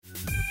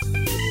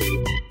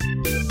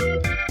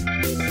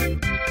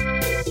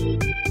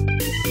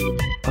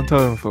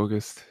Untitled,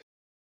 unfocused.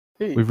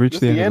 Hey, We've reached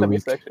this the is end the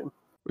of the anime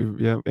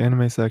week. section.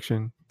 Anime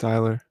section.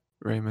 Tyler,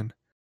 Raymond.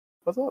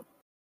 What's up?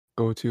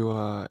 Go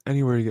to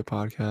anywhere you get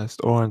podcasts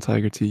or on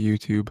Tiger Tea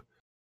YouTube.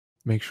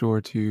 Make sure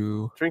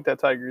to Drink that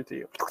tiger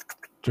tea.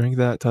 drink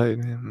that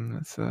Titan.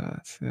 That's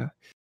yeah.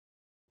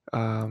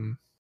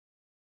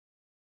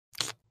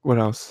 What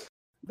else?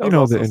 That You was know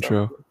also the a sound.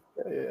 intro.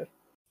 Yeah.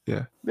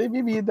 Yeah.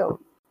 Maybe you don't,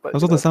 but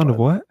That's what the it's sound of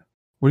fine. what?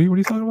 What are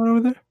you talking about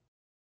over there?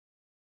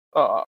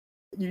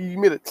 You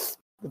made it.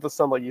 It does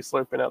sound like you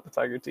slurping out the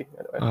tiger tea.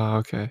 Anyway, Oh,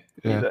 okay.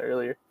 you did Yeah. that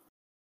earlier.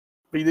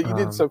 But you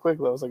did so quick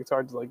though. It's like it's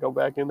hard to like go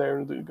back in there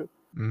and do good.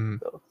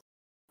 So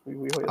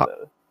we hold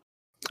that.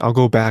 I'll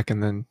go back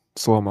and then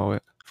slow-mo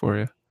it for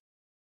you.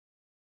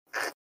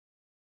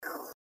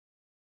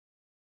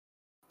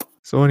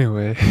 So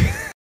anyway,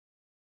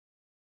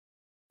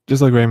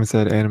 just like Raymond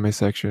said, anime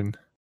section.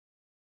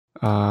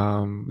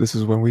 This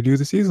is when we do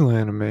the seasonal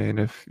anime, and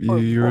if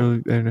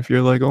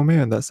you're like, oh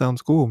man, that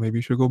sounds cool, maybe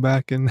you should go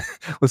back and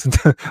listen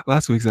to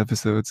last week's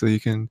episode so you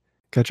can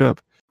catch up.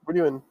 We're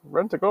doing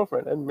Rent a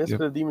Girlfriend and Misfit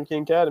of Demon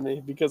King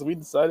Academy because we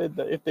decided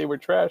that if they were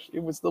trash,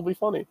 it would still be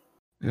funny.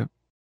 Yep.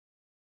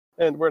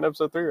 And we're in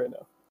episode 3 right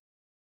now.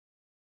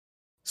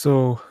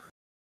 So,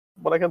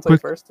 what I can say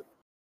first.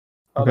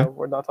 Oh okay. no,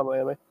 we're not talking about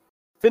anime.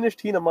 Finished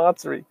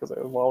Hinamatsuri because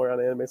while we're on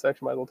the anime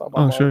section, might as well talk about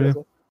manga. Sure, yeah.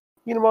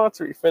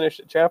 Hinamatsuri finished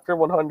at chapter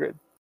 100.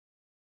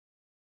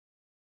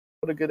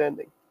 What a good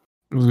ending.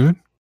 It was good.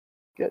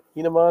 Good.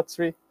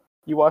 Hinamatsuri.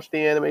 You watched the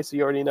anime, so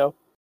you already know.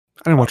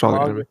 I didn't watch all the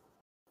anime.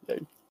 Yeah.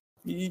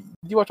 Did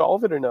you watch all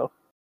of it or no?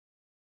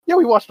 Yeah,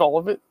 we watched all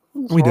of it.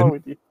 What's we wrong didn't.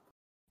 with you?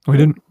 We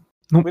didn't.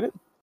 Nope. We didn't.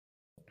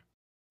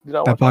 Did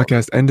not that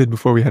podcast ended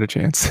before we had a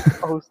chance.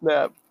 Oh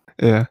snap!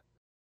 Yeah.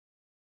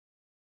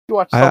 You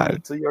watched some of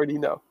it, so you already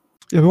know.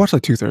 Yeah, we watched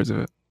like 2/3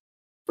 of it.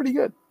 Pretty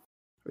good.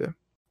 Yeah.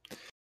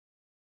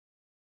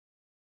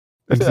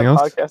 Anything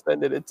else? Podcast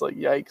ended. It's like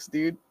yikes,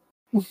 dude.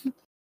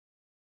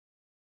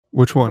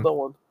 Which one? The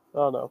one.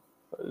 Oh no,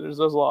 there's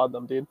a lot of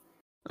them, dude.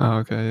 Oh,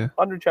 okay, yeah.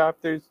 100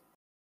 chapters.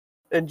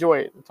 Enjoy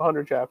it. It's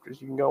 100 chapters.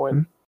 You can go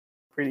in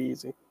pretty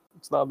easy.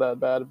 It's not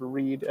that bad of a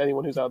read.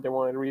 Anyone who's out there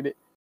wanting to read it,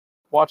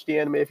 watch the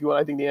anime if you want.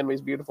 I think the anime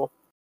is beautiful.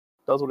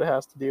 Does what it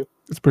has to do.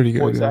 It's pretty good.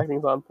 Voice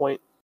acting's on point.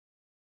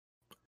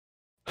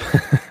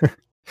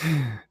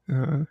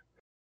 Never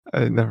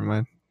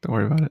mind. Don't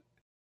worry about it.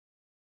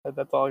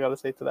 That's all I got to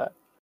say to that.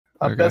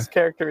 Okay. Best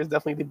character is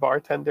definitely the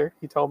bartender.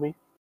 He told me.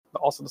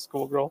 Also the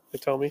schoolgirl. They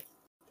told me.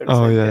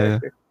 Oh yeah,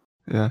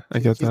 yeah. I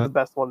get that. She's the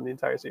best one in the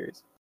entire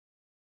series.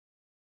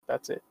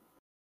 That's it.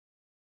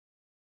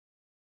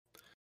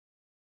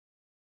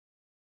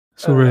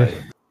 So Ray,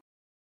 I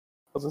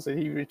was gonna say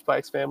he reached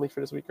Spike's family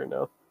for this week or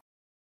no?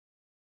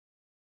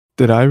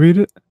 Did I read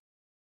it?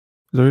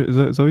 Is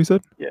that what you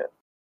said? Yeah.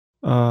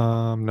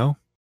 No.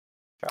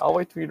 I'll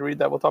wait for you to read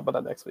that. We'll talk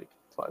about that next week.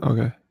 It's fine.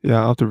 Okay.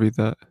 Yeah, I'll have to read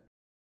that.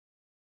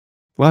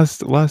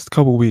 Last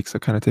couple weeks,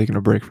 I've kind of taken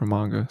a break from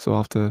manga, so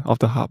I'll have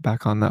to hop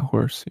back on that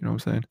horse. You know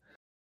what I'm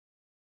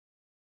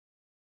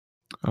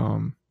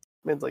saying?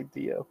 Man's like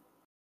Dio.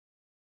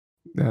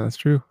 Yeah, that's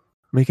true.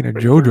 Making a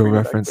JoJo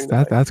reference.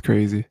 That's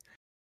crazy.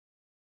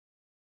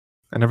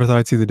 I never thought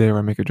I'd see the day where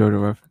I make a JoJo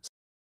reference.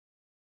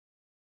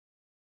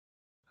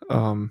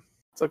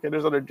 It's okay.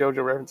 There's other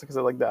JoJo references because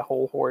I like that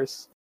whole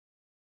horse.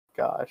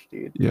 Gosh,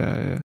 dude.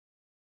 Yeah.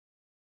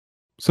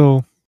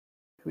 So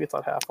who gets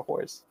on half a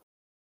horse?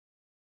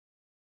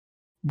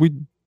 We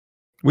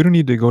don't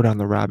need to go down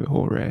the rabbit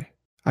hole, Ray.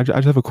 I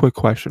just have a quick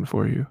question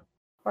for you.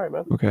 All right,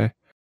 man. Okay.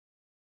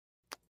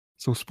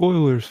 So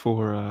spoilers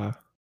for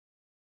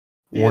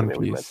One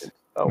Piece.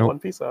 Oh, nope. One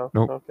Piece. Oh,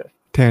 nope. Okay.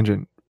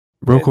 Tangent.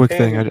 Quick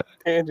thing.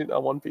 Tangent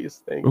on One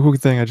Piece. Real quick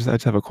thing. I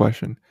just have a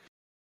question.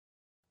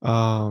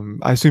 I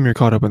assume you're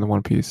caught up in the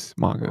One Piece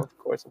manga. Well, of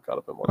course, I'm caught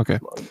up in One Piece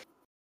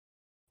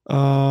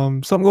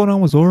manga. Something going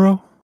on with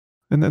Zoro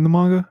in the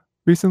manga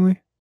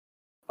recently?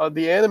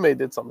 The anime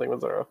did something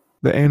with Zoro.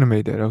 The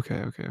anime did. Okay.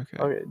 Okay,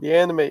 the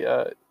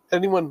anime.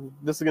 Anyone,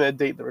 this is gonna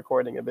date the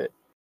recording a bit.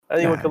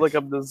 Anyone could look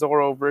up the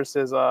Zoro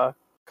versus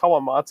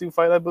Kawamatsu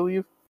fight, I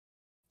believe.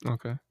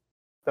 Okay.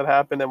 That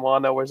happened in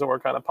Wano, where Zoro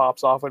kind of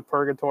pops off with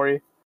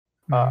Purgatory,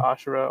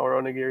 Ashura or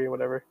Onigiri,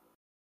 whatever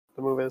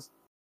the move is.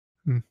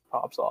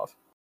 Pops off.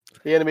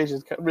 The animation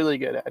is really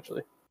good,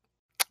 actually.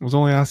 I was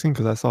only asking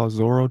because I saw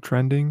Zoro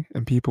trending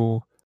and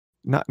people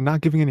not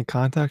giving any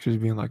context,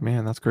 just being like,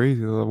 "Man, that's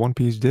crazy." The One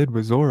Piece did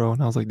with Zoro,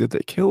 and I was like, "Did they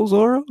kill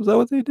Zoro? Is that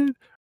what they did?"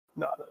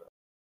 No.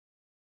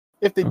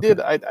 If they did,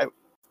 I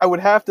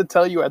would have to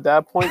tell you at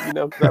that point,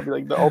 because that'd be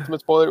like the ultimate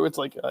spoiler. It's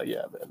like,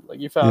 yeah, man,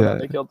 like you found out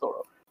they killed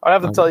Zoro. I'd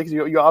have to tell you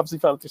because you obviously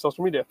found it through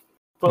social media.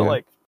 But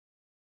like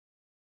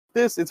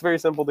this, it's very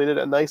simple. They did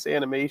a nice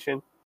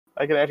animation.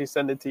 I can actually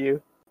send it to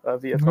you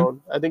via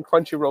phone. I think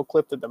Crunchyroll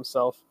clipped it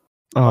themselves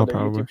on their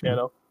YouTube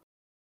channel.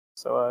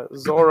 So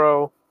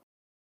Zoro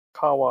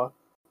Kawa,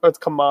 it's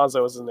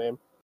Kamazo is his name.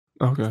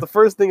 Okay. It's the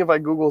first thing if I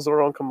Google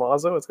Zoro and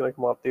Kamazo, it's gonna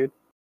come up, dude.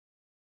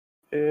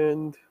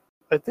 And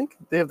I think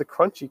they have the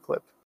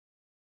Crunchyroll.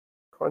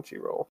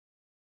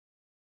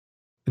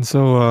 And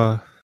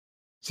so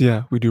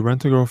yeah, we do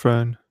Rent a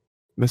Girlfriend,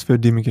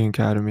 Misfit Demon King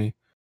Academy.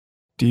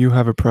 Do you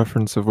have a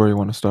preference of where you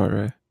want to start,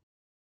 Ray?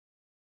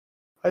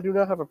 I do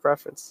not have a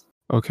preference.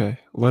 Okay,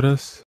 let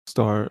us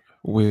start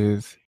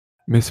with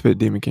Misfit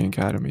Demon King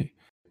Academy.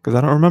 Because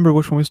I don't remember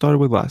which one we started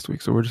with last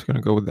week, so we're just going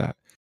to go with that.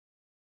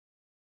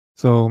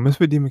 So,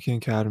 Misfit Demon King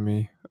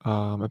Academy,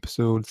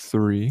 episode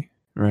 3,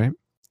 right?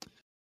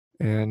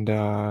 And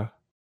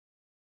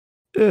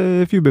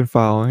if you've been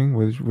following,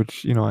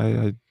 which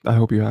I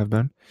hope you have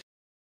been,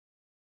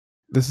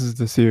 this is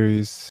the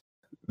series.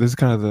 This is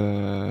kind of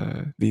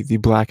the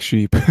black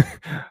sheep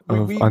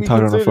of We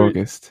Untitled, consider it,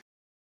 unfocused.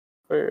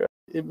 or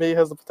it may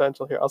has the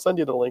potential here. I'll send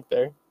you the link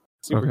there.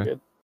 Super Okay, good.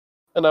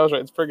 And I was right.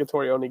 It's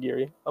Purgatory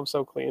Onigiri. I'm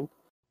so clean.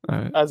 all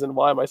right. As in,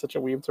 why am I such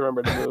a weeb to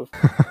remember to move?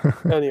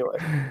 Anyway.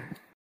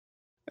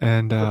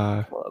 And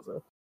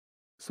Plaza.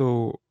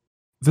 so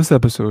this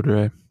episode,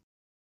 right?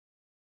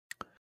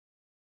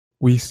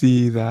 We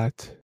see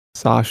that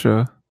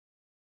Sasha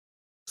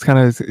is kind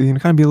of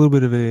be a little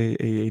bit of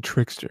a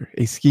trickster,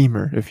 a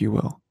schemer, if you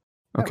will.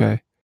 Yeah, man.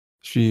 Okay,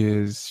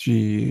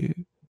 she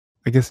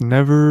I guess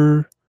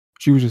never.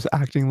 She was just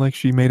acting like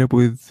she made up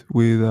with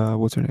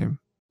what's her name,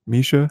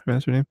 Misha.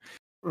 That's her name.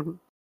 Mm-hmm.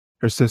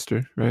 Her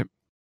sister, right?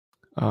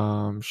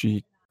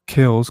 She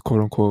kills,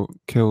 quote unquote,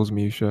 kills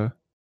Misha.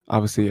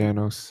 Obviously,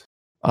 Anos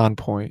on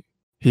point,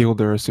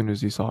 healed her as soon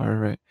as he saw her,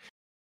 right?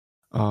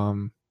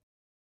 Um,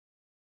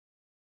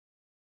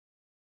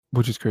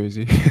 which is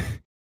crazy.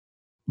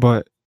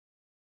 But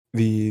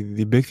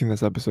the big thing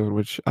this episode,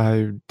 which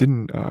I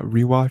didn't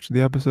rewatch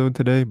the episode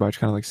today, but I just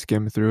kind of like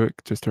skimmed through it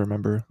just to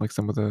remember like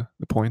some of the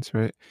points,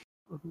 right?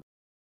 Mm-hmm.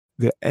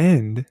 The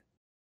end,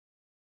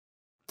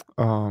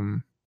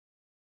 um,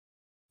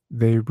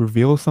 they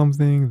reveal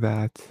something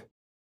that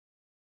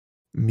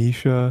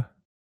Misha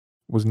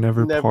was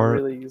never Never part.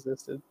 really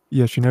existed.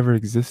 Yeah, she never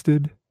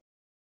existed.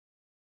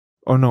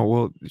 Oh no,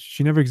 well,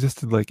 she never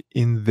existed like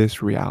in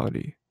this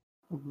reality.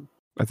 Mm-hmm.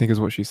 I think is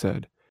what she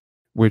said.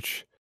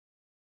 Which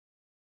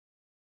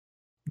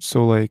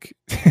so like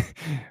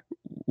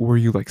were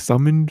you like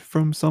summoned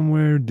from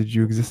somewhere? Did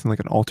you exist in like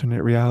an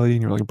alternate reality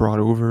and you're like brought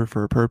over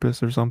for a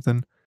purpose or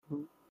something?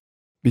 Mm-hmm.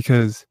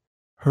 Because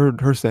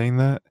her saying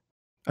that,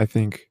 I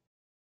think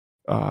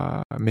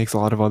makes a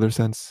lot of other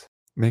sense.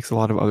 Makes a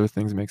lot of other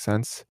things make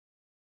sense.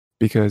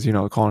 Because,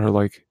 calling her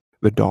like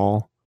the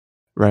doll,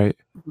 right?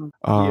 Mm-hmm.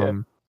 Yeah.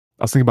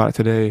 I was thinking about it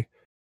today.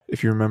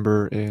 If you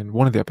remember in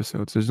one of the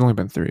episodes, there's only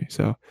been 3.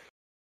 So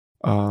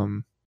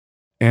um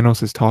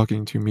Anos is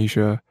talking to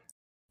Misha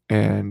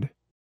and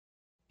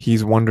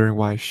he's wondering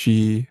why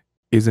she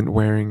isn't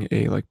wearing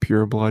a like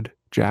pure blood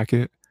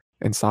jacket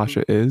and Mm-hmm.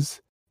 Sasha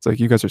is. It's like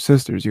you guys are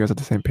sisters, you guys have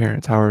the same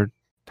parents. How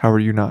are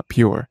you not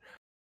pure?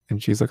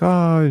 And she's like,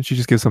 oh, and she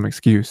just gives some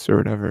excuse or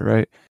whatever,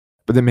 right?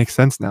 But that makes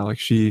sense now. Like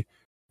she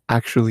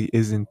actually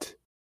isn't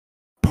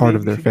part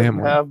of Maybe their she doesn't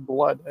family. have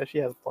blood. She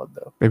has blood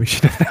though. Maybe she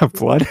doesn't have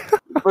blood.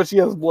 But she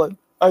has blood.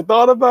 I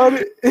thought about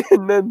it,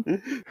 and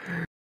then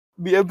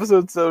the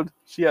episode said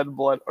she had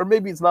blood, or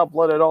maybe it's not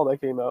blood at all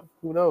that came out.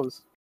 Who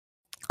knows?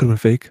 Could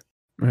have been fake,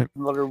 right?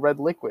 Another red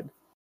liquid,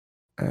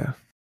 Yeah.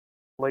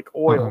 like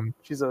oil.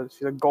 She's a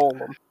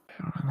golem,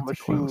 I a don't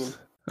think machine.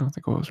 I don't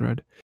think oil's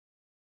red.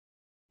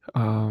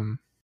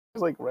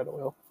 It's like red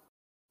oil.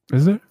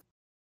 Is there?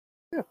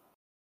 Yeah,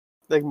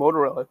 like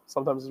motor oil.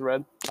 Sometimes it's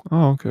red.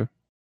 Oh, okay.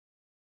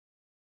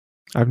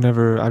 I've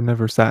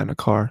never sat in a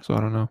car, so I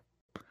don't know.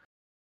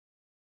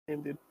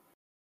 Indeed.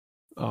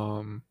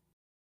 But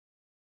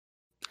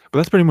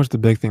that's pretty much the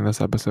big thing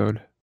this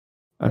episode.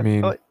 I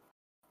mean, I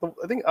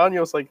think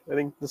Anya's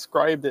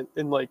described it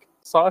in like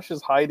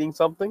Sasha's hiding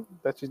something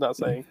that she's not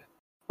saying.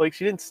 Like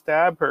she didn't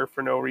stab her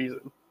for no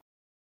reason.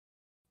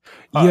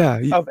 yeah,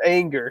 Of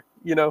anger,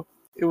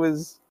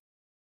 it's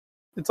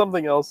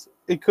something else.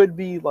 It could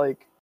be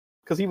like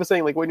because he was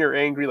saying like when you're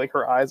angry, like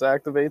her eyes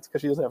activates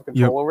because she doesn't have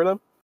control over them,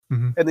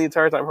 and the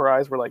entire time her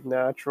eyes were like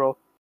natural.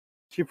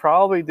 She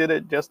probably did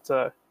it just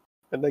to,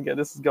 and again,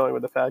 this is going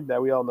with the fact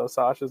that we all know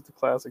Sasha's the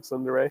classic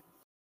tsundere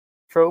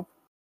trope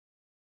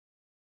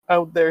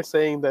out there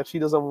saying that she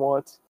doesn't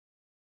want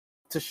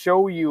to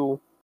show you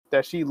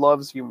that she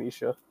loves you,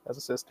 Misha, as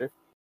a sister.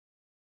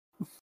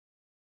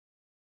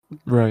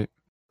 right.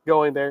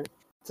 Going there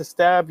to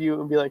stab you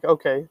and be like,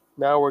 okay,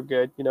 now we're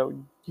good.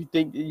 You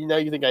think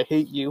I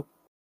hate you.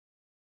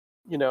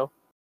 I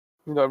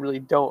really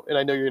don't, and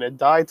I know you're gonna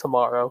die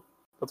tomorrow.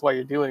 That's why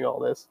you're doing all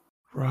this.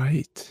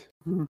 Right.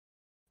 Mhm.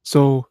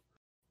 So,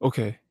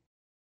 okay.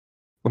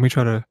 Let me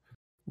try to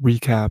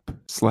recap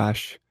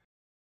 /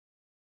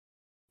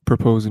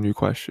 propose a new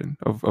question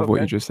of what you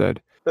Okay, just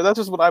said. but that's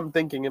just what I'm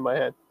thinking in my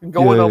head. Yeah,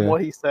 Going on yeah.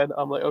 what he said,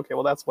 I'm like, okay,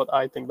 well, that's what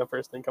I think the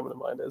first thing coming to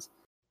mind is.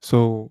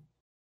 So,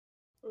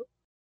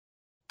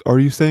 are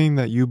you saying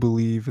that you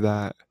believe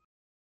that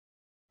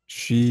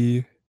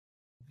she,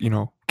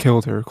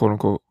 killed her, quote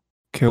unquote,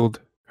 killed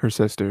her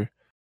sister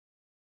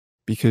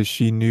because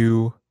she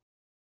knew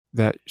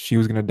that she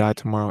was going to die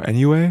tomorrow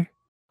anyway? Mhm.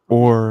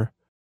 Or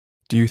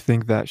do you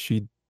think that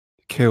she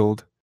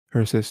killed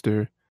her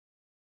sister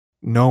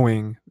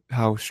knowing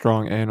how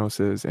strong Anos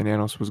is and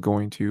Anos was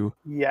going to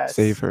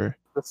save Yes, her?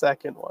 The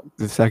second one.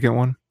 The second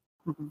one?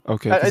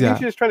 Okay, I because think yeah.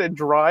 she's just trying to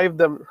drive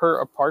her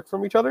apart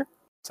from each other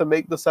to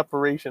make the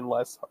separation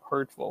less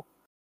hurtful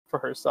for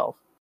herself.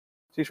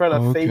 She's trying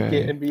to fake it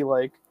Okay. and be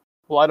like,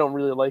 "Well, I don't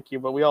really like you,"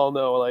 but we all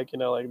know, like,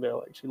 like they're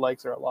like she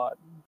likes her a lot.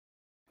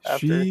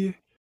 After, She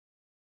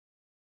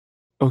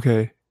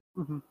okay.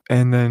 mm-hmm.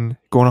 And then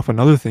going off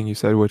another thing you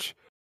said, which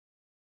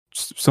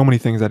so many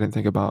things I didn't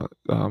think about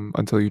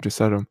until you just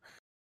said them.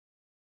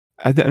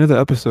 At the end of the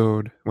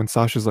episode, when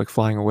Sasha's like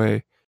flying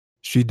away,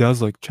 she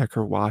does like check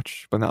her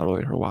watch, but not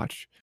really her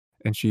watch,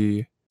 and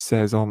she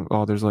says,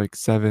 "Oh, there's like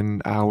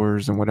 7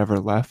 hours and whatever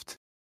left,"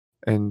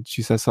 and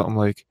she says something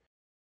like,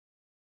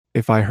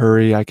 "If I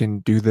hurry, I can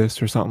do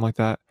this," or something like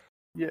that,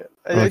 Yeah,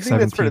 or I like think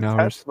that's for the 17 test,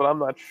 hours. but I'm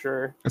not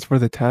sure. It's for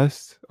the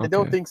test. I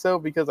don't Okay. think so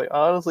because, like,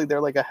 honestly,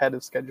 they're like ahead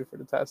of schedule for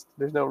the test.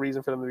 There's no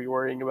reason for them to be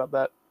worrying about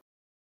that.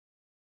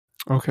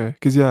 Okay.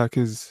 Because I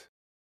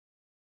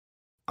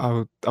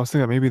was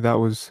thinking that maybe that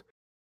was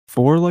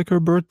for like her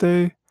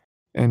birthday,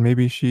 and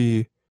maybe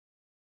she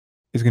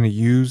is gonna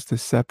use the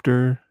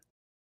scepter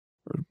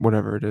or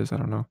whatever it is. I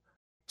don't know.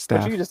 But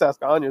you can Staff. just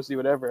ask Anya, see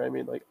whatever. I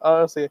mean, like,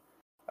 honestly,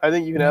 I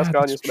think you can Yeah, ask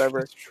Anya whatever.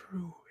 that's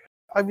true.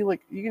 I mean,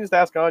 like, you can just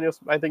ask Anya.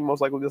 I think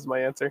most likely this is my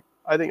answer.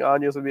 I think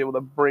Anya would be able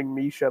to bring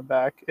Misha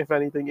back, if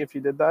anything, if she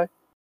did die,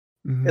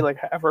 and Mhm. like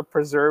have her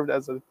preserved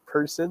as a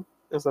person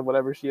instead of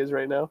whatever she is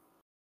right now,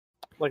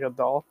 like a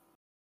doll.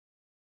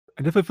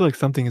 I definitely feel like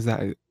something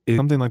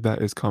like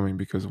that is coming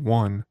because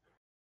one,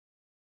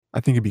 I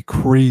think it'd be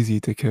crazy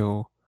to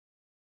kill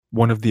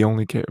one of the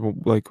only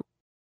like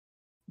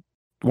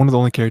one of the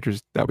only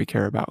characters that we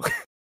care about,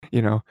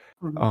 you know,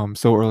 Mm-hmm.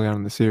 so early on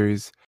in the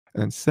series.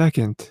 And then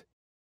second,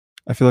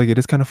 I feel like it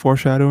is kind of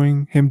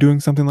foreshadowing him doing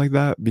something like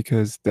that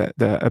because the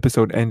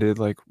episode ended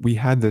like we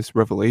had this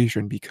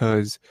revelation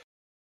because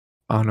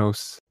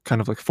Anos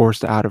kind of like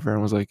forced it out of her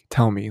and was like,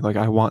 "Tell me, like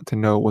I want to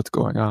know what's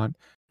going on."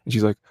 And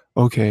she's like,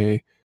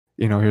 "Okay,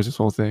 here's this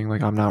whole thing,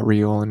 like I'm not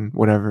real and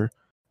whatever."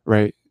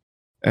 Right?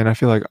 And I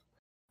feel like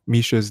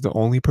Misha's the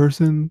only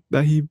person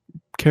that he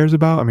cares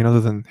about. I mean,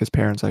 other than his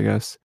parents, I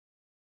guess.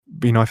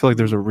 But, I feel like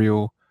there's Mm-hmm. a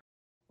real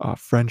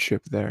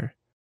friendship there,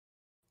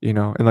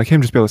 and like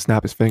him just be able to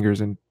snap his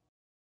fingers and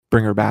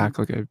bring her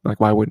Mm-hmm. back.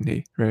 Like why wouldn't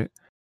he? Right?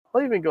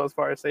 I'll even go as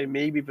far as say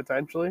maybe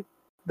potentially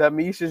that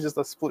Misha is just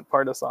a split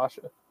part of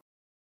Sasha.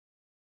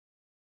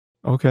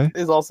 Okay.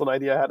 Is also an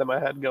idea I had in my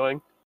head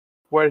going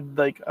where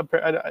like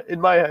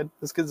in my head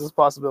this gives this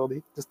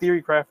possibility. This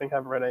theory crafting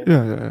haven't read anything,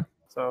 Yeah, yeah, yeah.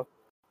 so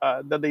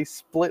that they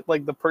split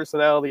like the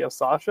personality of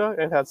Sasha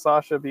and had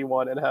Sasha be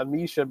one and had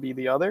Misha be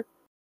the other.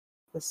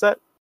 The set,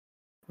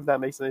 if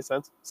that makes any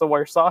sense. So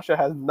where Sasha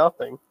has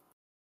nothing,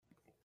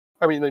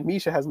 I mean like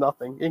Misha has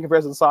nothing in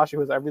comparison to Sasha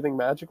who has everything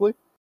magically.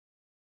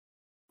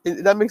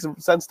 That makes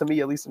sense to me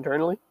at least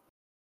internally.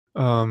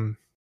 Um,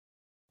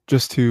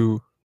 just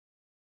to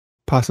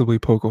possibly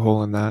poke a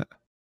hole in that.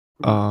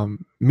 Mm-hmm.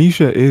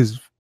 Misha is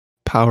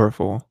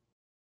powerful.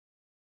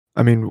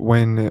 I mean,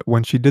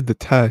 when she did the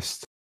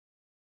test,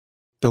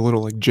 the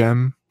little like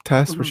gem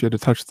test where Mm-hmm. she had to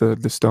touch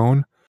the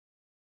stone,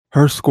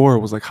 her score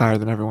was like higher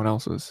than everyone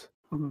else's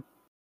Mm-hmm.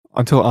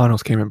 until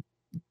Anos came and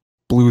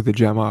blew the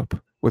gem up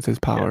with his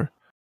Yeah, power.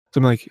 So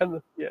I'm like,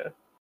 and yeah,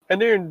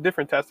 and they're in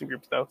different testing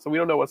groups though, so we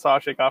don't know what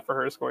Sasha got for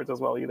her scores as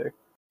well either.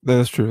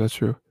 that's true, that's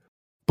true.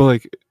 But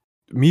like,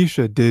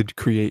 Misha did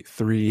create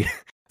three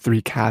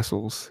three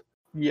castles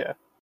Yeah,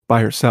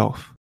 by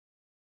herself.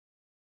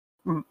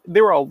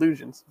 they were all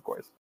illusions, of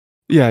course,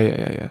 Yeah, yeah,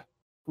 yeah, yeah.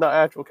 not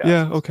actual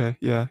Yeah, castles. okay.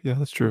 Yeah, yeah,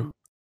 that's true. Mhm.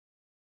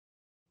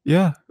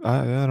 Yeah,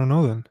 I don't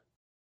know then.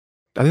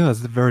 I think that's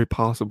very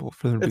possible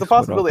for them to It's be a split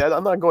up. possibility.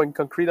 I'm not going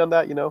concrete on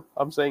that.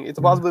 I'm saying it's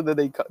a Yeah. possibility that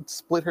they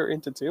split her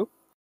into two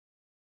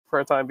for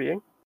a time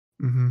being,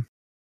 Mhm.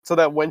 so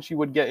that when she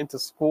would get into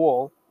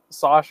school,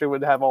 Sasha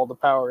would have all the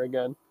power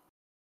again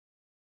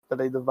that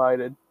they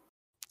divided.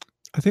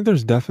 I think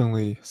there's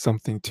definitely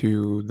something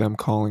to them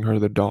calling her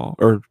the doll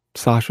or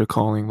Sasha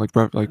calling like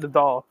The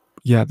doll,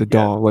 yeah, the yeah.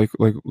 doll. Like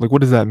what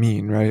does that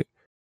mean, right?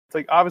 It's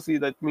like obviously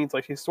that means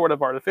like she's sort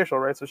of artificial,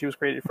 right? So she was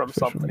created from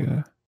Artificial, something.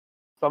 yeah.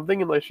 So I'm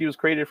thinking like she was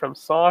created from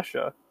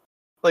Sasha.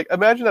 Like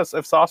imagine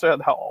if Sasha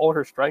had all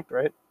her strength,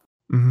 right?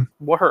 Mhm.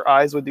 What her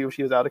eyes would do if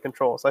she was out of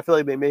control. So I feel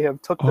like they may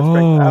have took the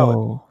strength out,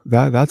 Oh,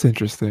 that's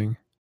interesting.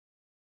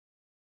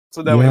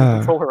 so that way it would Yeah.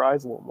 control her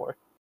eyes a little more.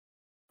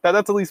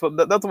 That's at least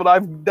that's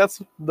what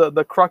that's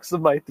the crux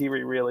of my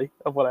theory really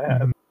of what I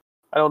have. Mhm.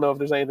 I don't know if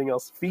there's anything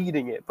else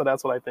feeding it, but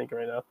that's what I think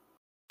right now.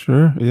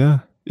 Sure, yeah.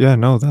 Yeah,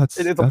 no, It's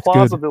a that's good.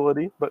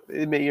 plausibility, but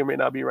it may or may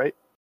not be right.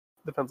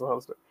 Depends on how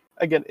it's done.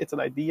 Again, it's an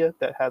idea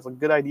that has a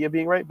good idea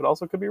being right, but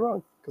also could be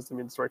wrong because I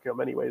mean it's working out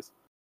many ways.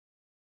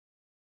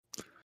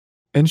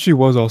 And she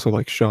was also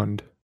like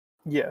shunned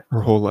Yeah.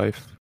 her whole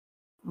life.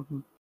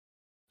 Hmm.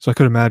 So I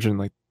could imagine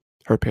like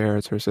her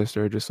parents, her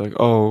sister just like,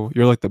 "Oh,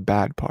 you're like the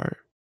bad part.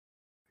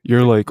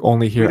 You're Like like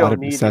only we here out don't of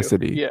need you.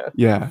 necessity." Yeah.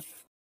 Yeah.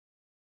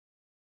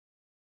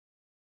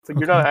 It's like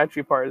you're Okay. not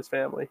actually part of his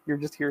family. You're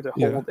just here to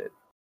Yeah. hold it.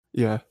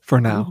 Yeah, for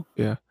now.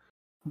 Yeah.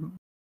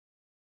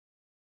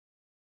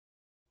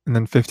 And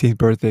then 15th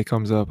birthday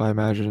comes up, I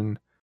imagine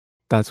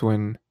that's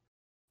when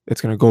it's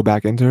gonna go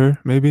back into her,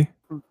 maybe.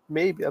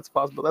 Maybe that's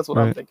possible. That's what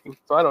I'm Right. thinking.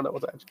 So I don't know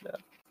what's actually that.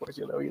 Of course,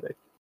 either.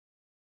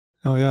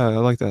 Oh yeah, I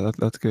like that.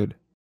 That's good.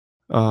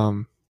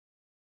 Um,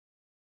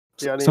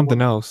 Yeah, any something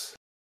more? else.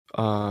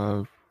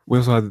 We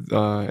also had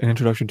an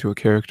introduction to a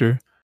character,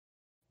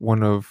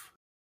 one of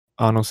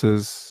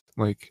Anos's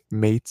like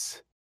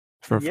mates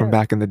from Yeah,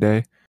 back in the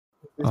day.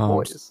 these S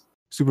boys.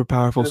 super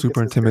powerful, In this case,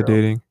 super his girl.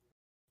 intimidating.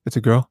 It's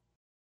a girl?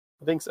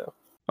 I think so.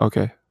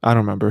 Okay, I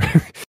don't remember.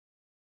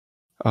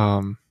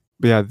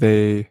 But yeah,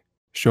 they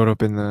showed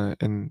up in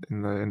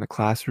the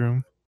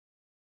classroom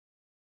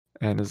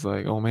and is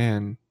like, "Oh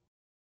man,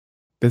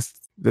 this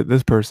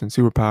person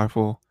super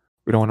powerful.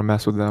 We don't want to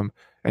mess with them."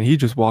 And he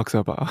just walks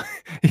up.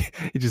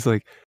 He just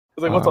like,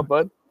 It's like, what's uh, up,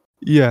 bud?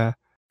 yeah.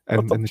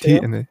 What's up, And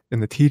champ?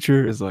 the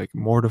teacher is like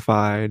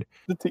mortified.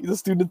 The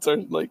students are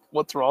like,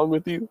 what's wrong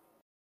with you?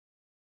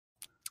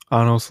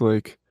 Anos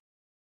like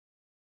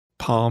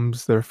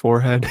palms their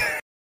forehead,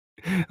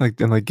 like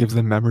and like gives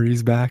them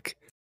memories back.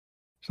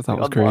 Which I thought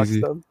Like was unlocks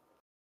crazy. them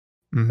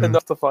Hmm.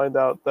 enough to find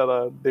out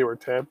that they were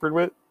tampered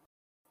with.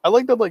 I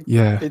like that like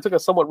Yeah, they took a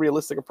somewhat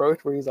realistic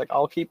approach where he's like,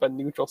 I'll keep a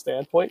neutral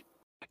standpoint.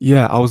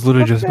 yeah. I was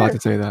literally That's just about fair.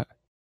 to say that.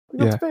 Like,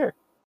 that's Yeah, fair.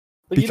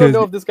 Like you don't because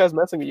know if this guy's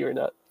messing with you or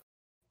not.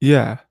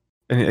 yeah,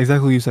 and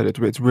exactly what you said.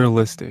 It's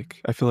realistic.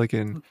 I feel like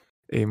in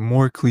a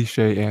more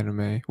cliche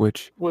anime,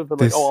 which Would have been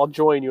like, oh, this I'll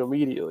join you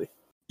immediately.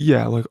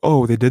 yeah, like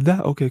oh they did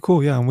that. Okay,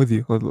 cool. Yeah, I'm with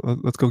you.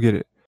 Let's go get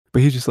it.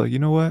 But he's just like, you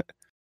know what?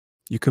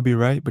 You could be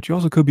right, but you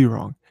also could be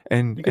wrong.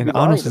 You could And be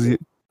lying Anos to is me.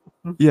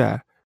 yeah,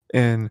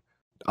 and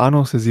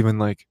Anos is even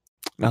like,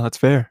 no, that's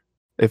fair.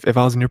 If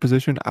I was in your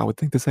position, I would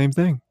think the same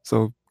thing.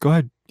 So go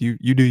ahead, you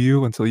do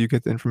you until you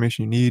get the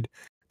information you need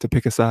to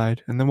pick a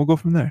side, and then we'll go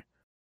from there.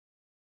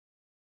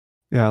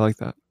 Yeah, I like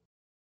that.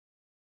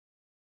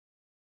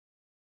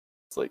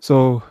 It's like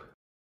So,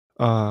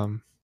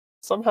 um,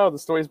 somehow the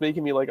story's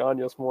making me like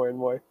Anyos more and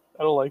more.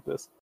 I don't like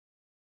this.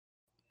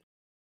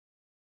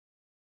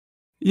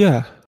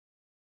 yeah,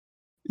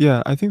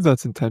 yeah, I think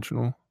that's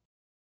intentional.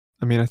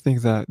 I mean, I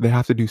think that they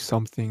have to do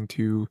something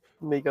to,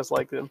 Make us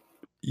like them.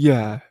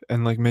 yeah,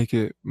 and like make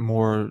it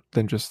more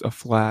than just a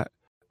flat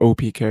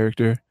OP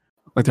character.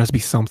 Like there has to be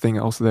something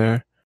else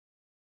there,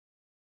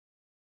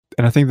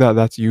 and I think that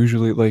that's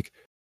usually like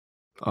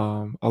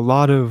a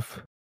lot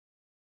of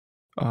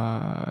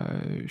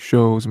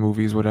shows,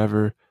 movies,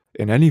 whatever,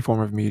 in any form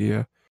of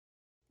media,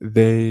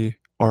 they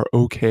are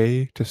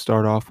okay to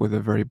start off with a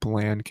very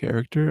bland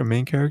character, a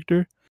main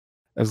character,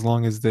 as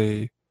long as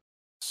they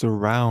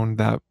surround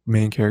that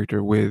main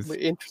character with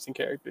Interesting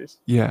characters.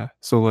 yeah.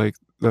 So like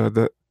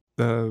the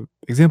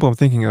example I'm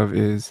thinking of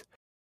is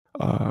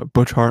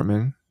Butch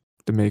Hartman,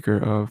 the maker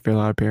of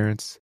Fairly Odd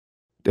Parents,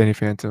 Danny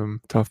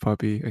Phantom, Tough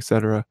Puppy,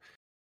 etc.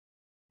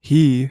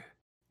 He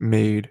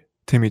made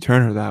Timmy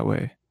Turner that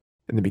way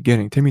in the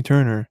beginning. Timmy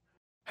Turner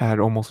had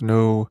almost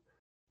no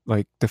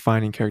like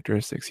defining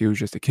characteristics. He was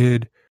just a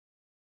kid,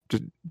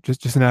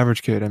 just just an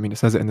average kid. I mean, it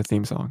says it in the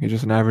theme song. He's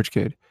just an average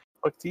kid.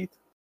 Buck teeth,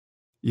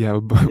 Yeah,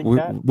 pink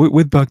hat.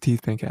 with buck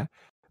teeth, pink hat.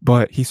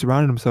 But he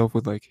surrounded himself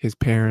with like his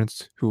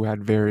parents, who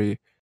had very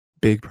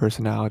big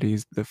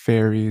personalities. The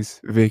fairies,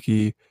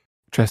 Vicky,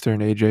 Chester,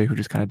 and AJ, who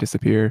just kind of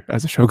disappear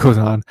as the show goes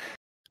on.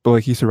 But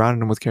like he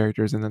surrounded him with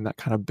characters, and then that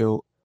kind of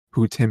built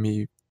who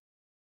Timmy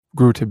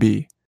grew to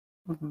be.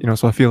 Mm-hmm. You know,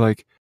 so I feel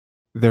like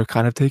they're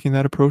kind of taking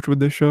that approach with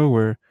this show,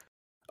 where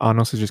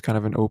Anos is just kind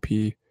of an OP,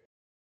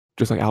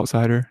 just like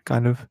outsider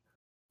kind of.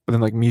 But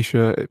then like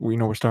Misha,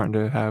 we're starting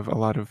to have a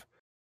lot of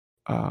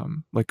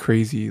like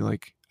crazy,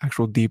 like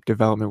actual deep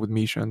development with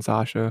Misha and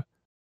Sasha,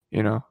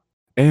 you know.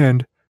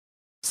 And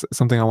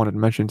something I wanted to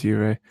mention to you,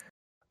 Ray.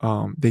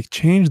 They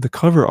changed the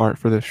cover art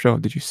for this show.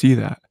 Did you see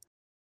that?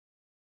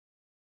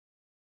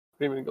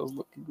 Raymond goes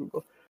look at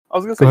Google. I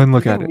was gonna Go say, ahead and do you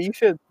look think at it.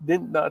 Misha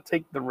did not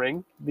take the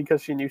ring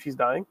because she knew she's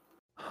dying?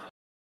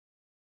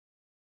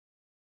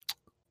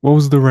 What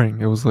was the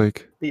ring? It was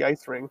like, The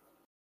ice ring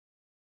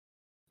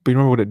but you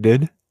remember what it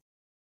did?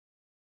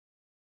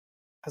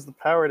 has the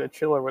power to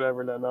chill or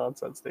whatever that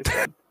nonsense they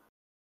said.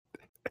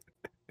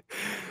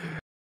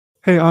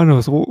 Hey,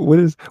 Anos, what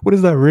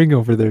does that ring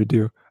over there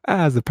do? Ah, it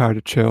has the power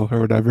to chill or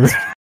whatever.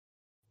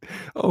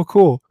 Oh,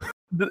 cool.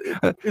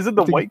 I, Is it I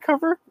the think white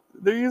cover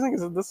they're using?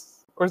 Is it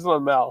this, or is it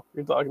on Mal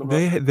you're talking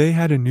about? they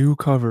had a new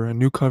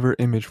cover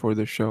image for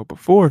this show.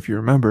 Before, if you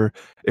remember,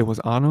 it was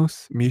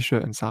Anos, Misha,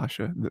 and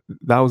Sasha.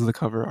 That was the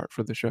cover art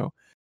for the show.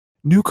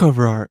 New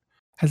cover art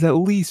has at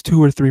least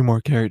two or three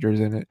more characters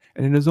in it,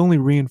 and it is only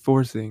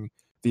reinforcing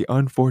the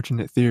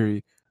unfortunate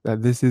theory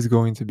that this is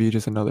going to be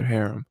just another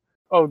harem.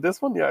 Oh,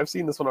 this one? Yeah, I've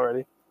seen this one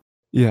already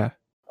Yeah,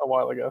 a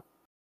while ago.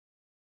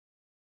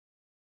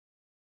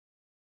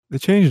 they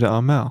changed it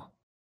on Mal,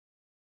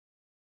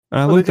 and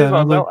I Oh, they looked at it changed and it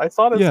I was on like, Mal. I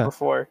saw this yeah,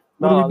 before,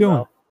 what are not we on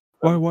doing?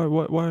 Mal.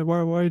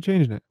 Um, Why are you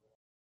changing it?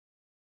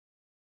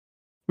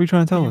 What are you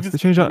trying to tell you us?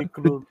 just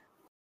Nickelodeon.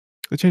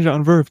 They changed it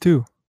on Verve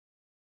too.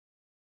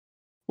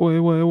 Wait,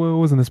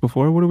 wasn't this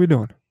before? What are we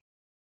doing?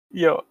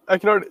 Yo, I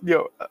can already.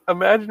 Yo,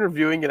 imagine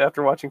reviewing it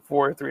after watching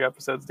 4 or 3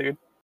 episodes, dude.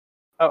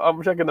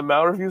 I'm checking the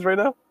Mal reviews right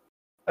now.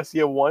 I see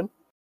a 1.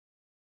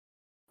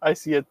 I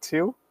see a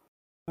 2.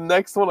 The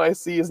next one I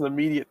see is an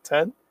immediate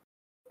 10.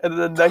 And then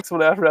the next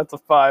one after that's a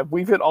 5.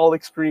 We've hit all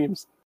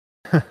extremes.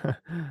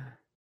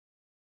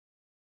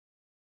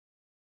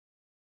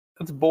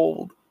 That's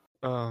bold.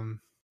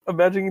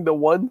 Imagining the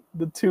 1,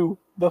 the 2,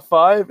 the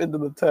 5, and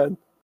then the 10.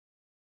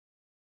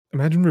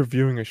 Imagine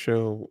reviewing a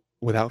show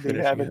without They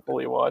finishing haven't it.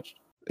 fully watched.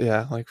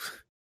 Yeah, like,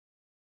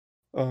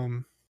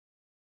 so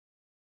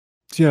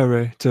yeah,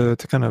 Ray, to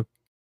kind of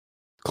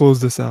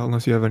close this out,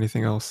 unless you have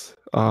anything else,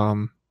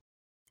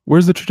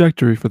 where's the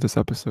trajectory for this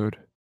episode?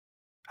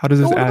 How does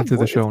this Going add up, to the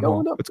boy. It's show and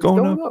going whole? up. It's It's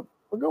going going up? up.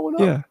 We're going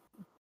up. Yeah,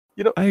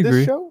 You know, I this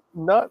agree. show,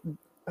 not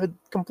a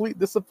complete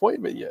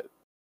disappointment yet.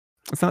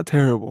 It's not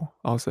terrible,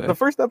 I'll say. The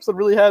first episode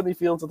really had me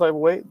feeling some type of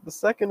way. The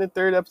second and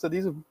third episode,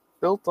 these are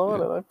built on,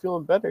 Yeah. and I'm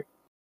feeling better.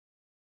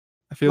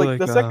 I feel Like, like,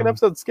 the second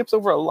episode skips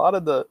over a lot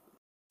of the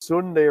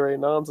tsundere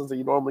nonsense that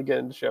you normally get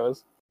in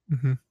shows.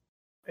 mhm.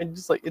 And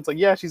just like, it's like,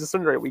 yeah, she's a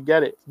tsundere, we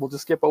get it. We'll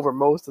just skip over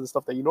most of the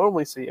stuff that you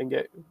normally see and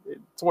get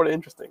sort of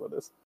interesting with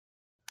this.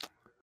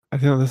 I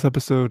think on this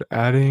episode,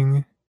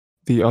 adding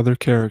the other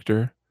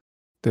character,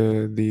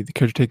 the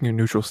character taking a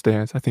neutral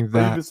stance, I think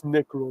that Famous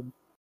Necron.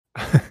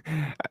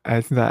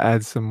 I think that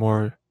adds some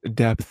more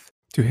depth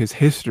to his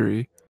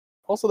history.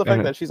 Also, the fact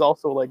And that she's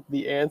also like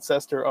the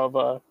ancestor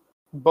of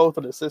both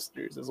of the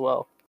sisters as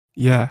well.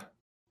 yeah,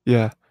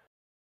 yeah,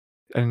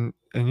 and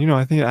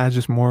I think it adds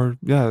just more,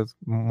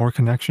 more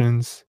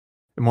connections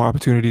and more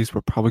opportunities.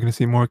 We're probably gonna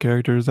see more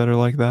characters that are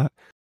like that,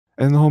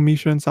 and the whole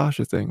Misha and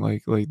Sasha thing,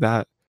 like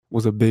that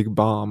was a big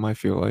bomb. I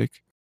feel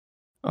like,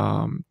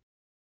 um,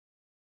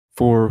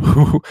 for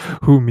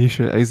who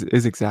Misha is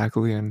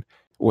exactly, and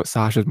what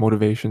Sasha's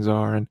motivations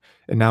are, and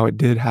now it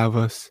did have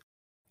us,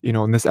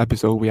 in this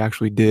episode we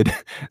actually did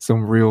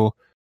some real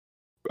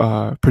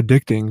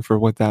predicting for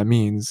what that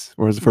means,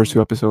 whereas the first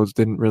two episodes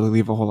didn't really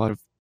leave a whole lot of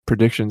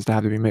predictions to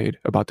have to be made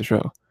about the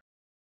show.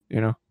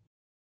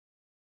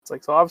 It's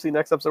like, so obviously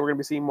next episode we're gonna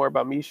be seeing more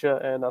about Misha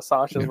and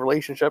Sasha's Yeah,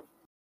 relationship,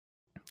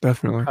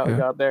 definitely. how it Yeah,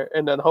 got there,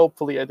 and then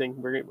hopefully I think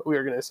we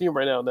are gonna assume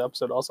right now in the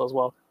episode also as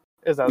well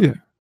is that yeah,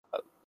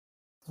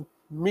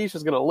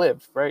 Misha's gonna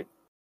live, right?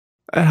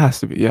 it has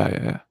to be. Yeah,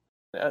 yeah,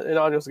 yeah. And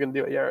Anja's gonna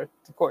do it. Yeah,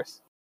 of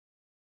course.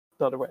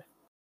 No other way.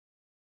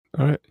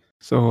 All right.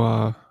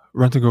 So,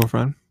 Rent a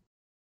Girlfriend.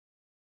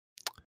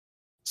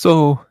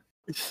 So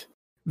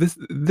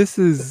this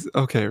is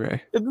okay,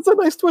 Ray. It's a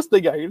nice twist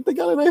they got here. They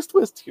got a nice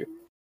twist here.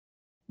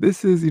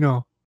 This is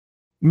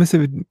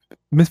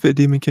Misfit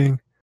Demon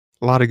King.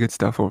 A lot of good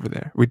stuff over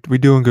there. We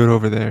doing good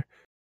over there.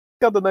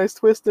 Got the nice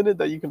twist in it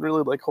that you can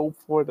really like hope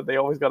for, that they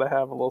always gotta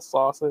have a little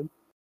sauce in.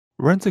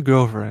 Rent a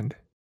Girlfriend.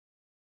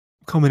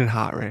 Coming in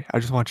hot, Ray. I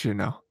just want you to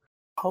know.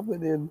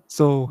 Coming in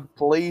So,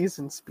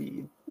 blazing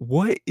speed.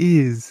 what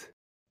is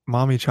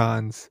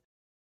Mami-chan's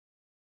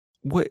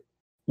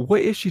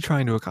what is she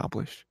trying to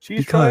accomplish?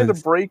 She's trying to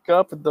Because break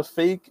up the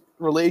fake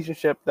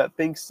relationship that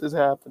thinks is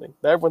happening.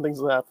 That everyone thinks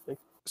is happening.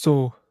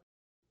 so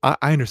I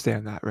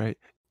understand that, right?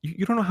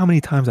 You don't know how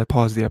many times I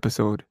paused the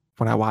episode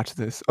when I watched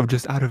this of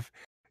just out of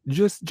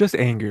just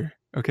anger,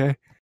 okay?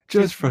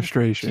 Just She's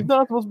frustration.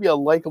 not supposed to be a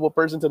likable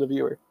person to the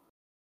viewer.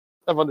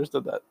 I've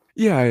understood that.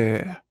 Yeah,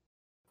 yeah,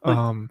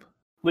 yeah.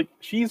 Like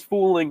she's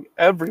fooling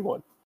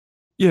everyone.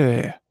 Yeah, yeah,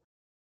 yeah.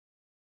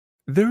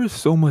 There is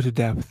so much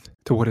depth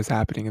to what is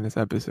happening in this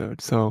episode.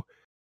 So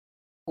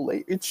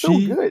It's so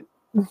good.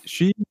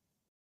 she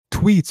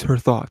tweets her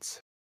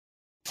thoughts.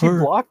 She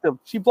blocked them.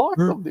 She blocked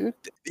them, dude.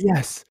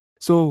 Yes.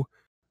 So,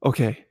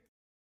 okay.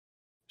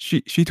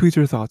 She tweets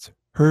her thoughts.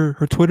 Her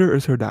Twitter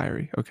is her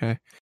diary, okay?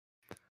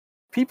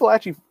 People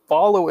actually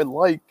follow and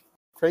like.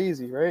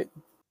 Crazy, right?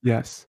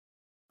 Yes.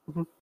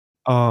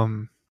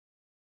 Mhm.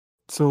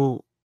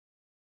 So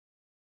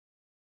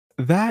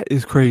that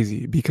is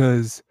crazy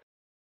because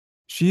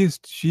she is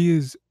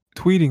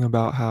tweeting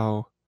about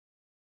how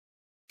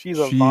She's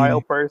a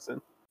vile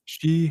person.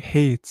 she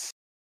hates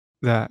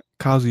that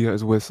Kazuya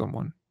is with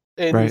someone,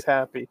 And right? he's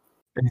happy.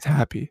 And he's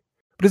happy.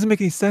 But it doesn't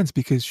make any sense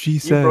because she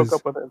You broke says,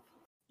 up with him.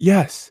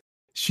 yes,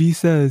 she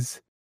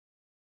says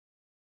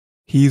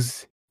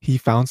he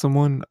found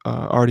someone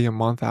already a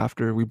month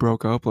after we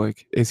broke up.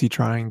 Like, is he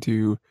trying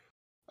to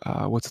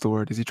what's the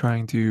word? Is he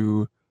trying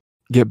to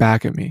get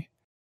back at me?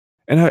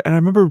 And I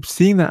remember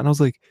seeing that and I was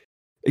like,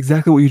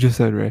 exactly what you just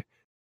said, Ray.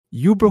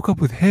 You broke up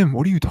with him.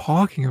 What are you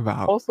talking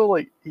about? Also,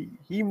 like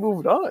he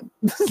moved on.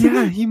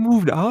 Yeah, he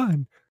moved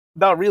on.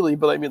 Not really,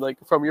 but I mean, like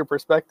from your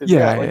perspective,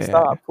 Yeah, like yeah,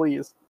 stop, yeah.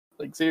 please,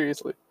 like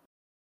seriously.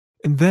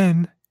 And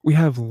then we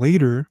have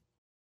later,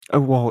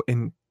 well,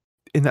 in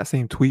that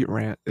same tweet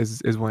rant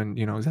is when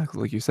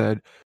exactly like you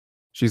said,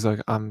 she's like,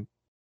 I'm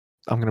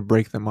gonna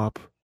break them up,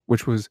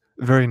 which was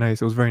very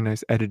nice. It was very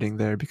nice editing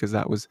there because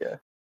that was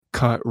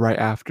cut right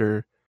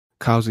after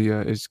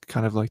Kazuya is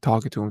kind of like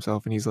talking to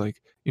himself, and he's like,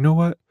 you know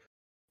what?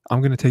 I'm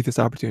gonna take this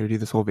opportunity,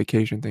 this whole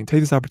vacation thing,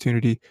 take this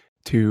opportunity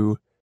to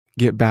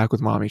get back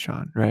with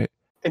Mami-chan, right?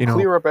 And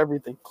clear up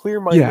everything. Clear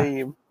my Yeah,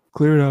 name.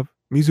 clear it up.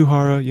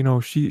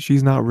 Mizuhara,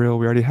 she's not real.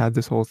 We already had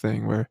this whole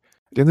thing where at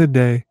the end of the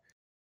day,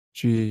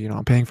 she,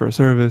 I'm paying for a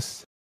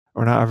service.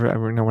 or not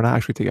ever. No, we're not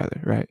actually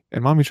together, right?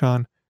 And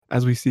Mami-chan,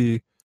 as we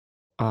see,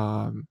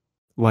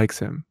 likes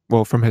him.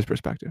 Well, from his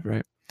perspective,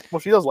 right? Well,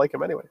 she does like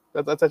him anyway.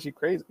 That's actually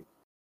crazy.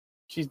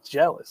 She's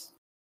jealous.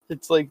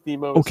 It's like the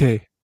most.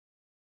 Okay.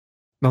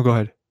 No, go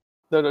ahead.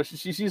 No.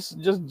 She's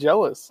just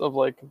jealous of,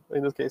 like,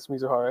 in this case,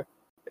 Mizuhara,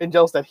 and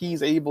jealous that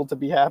he's able to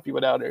be happy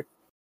without her.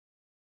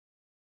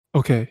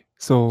 Okay.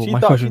 So She my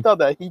thought question,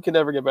 that he could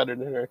never get better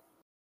than her.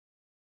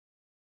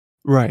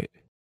 right? Mhm.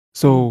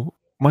 So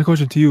my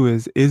question to you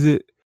is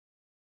it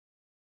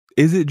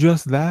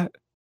just that?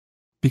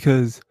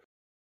 Because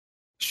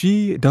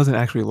she doesn't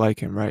actually like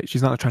him, right?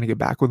 She's not trying to get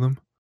back with him.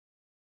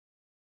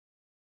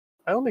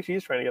 I don't think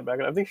she's trying to get back.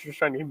 I think she's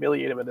trying to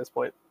humiliate him at this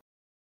point.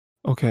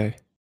 Okay.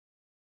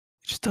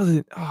 It just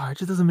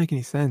doesn't make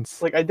any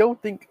sense. Like, I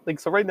don't think, like,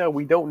 so right now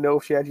we don't know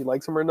if she actually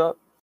likes him or not.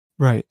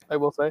 Right. I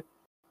will say,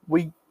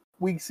 we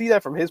we see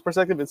that from his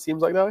perspective. It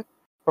seems like that way,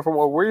 but from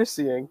what we're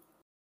seeing,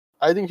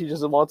 I think she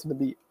just wants him to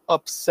be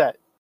upset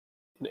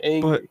and But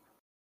angry.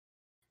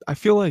 I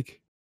feel like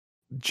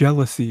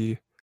jealousy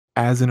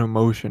as an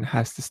emotion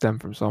has to stem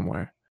from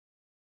somewhere,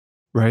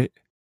 right?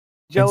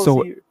 And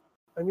so Jealousy.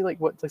 I mean, like,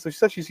 what? Like, so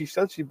she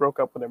said she broke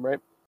up with him, right?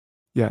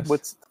 yes.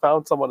 With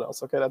found someone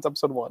else. Okay, that's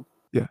episode 1.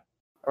 Yeah.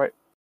 All right,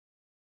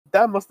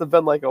 that must have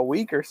been like a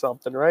week or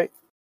something, right?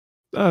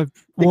 Uh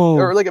Like, well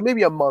or like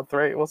maybe a month,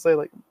 right? We'll say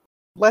like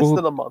less well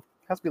than a month.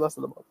 It has to be less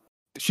than a month.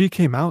 she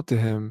came out to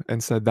him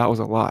and said that was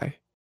a lie.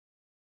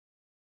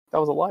 That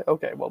was a lie.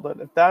 Okay, well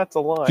then, if that's a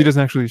She lie,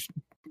 doesn't actually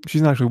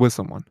she's not actually with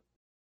someone.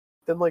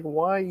 then like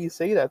why you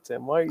say that to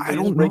him? Why I like you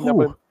just don't breaking up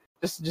with know. him?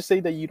 Just say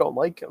that you don't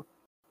like him.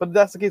 But if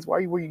that's the case,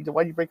 why do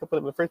you break up with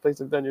him in the first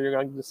place? If then you're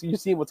going to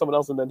see him with someone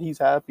else and then he's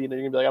happy and then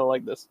you're gonna be like, I don't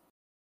like this.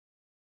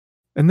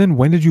 And then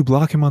when did you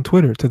block him on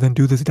Twitter to then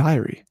do this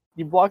diary?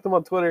 You blocked him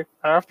on Twitter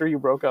after you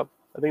broke up.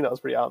 I think that was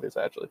pretty obvious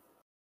actually.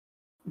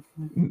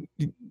 N-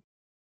 y-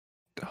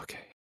 Okay.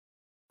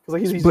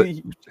 Because like But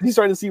he's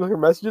starting to see her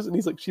messages and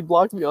he's like, she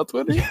blocked me on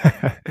Twitter.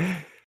 yeah.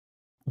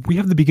 We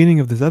have the beginning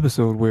of this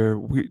episode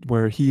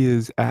where he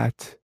is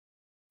at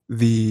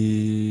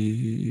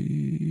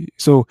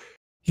so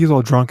he's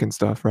all drunk and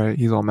stuff, right?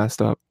 He's all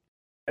messed up.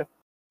 Yeah.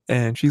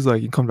 And she's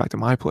like, "You come back to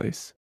my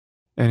place."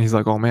 And he's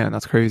like, "Oh man,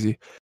 that's crazy."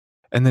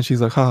 And then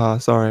she's like, "Haha,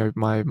 sorry,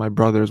 my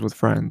brother's with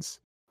friends."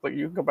 Like,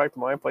 you can go back to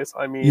my place.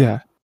 I mean, Yeah,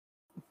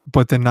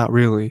 but then not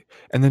really.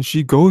 And then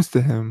she goes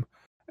to him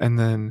and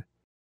then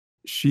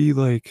she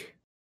like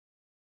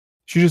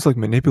she just like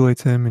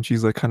manipulates him and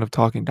she's like kind of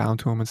talking down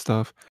to him and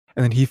stuff.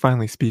 And then he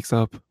finally speaks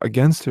up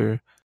against her,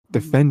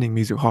 defending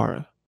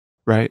Mizuhara,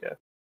 right?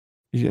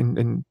 yeah.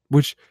 And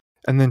which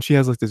and then she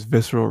has like this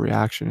visceral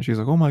reaction. She's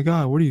like, "Oh my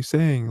god, what are you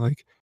saying?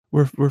 Like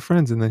we're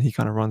friends." And then he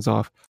kind of runs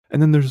off.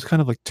 And then there's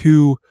kind of like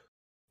two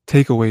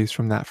takeaways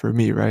from that for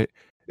me, right?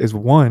 Is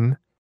one,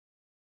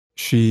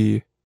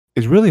 she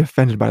is really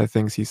offended by the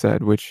things he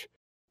said, which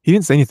he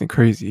didn't say anything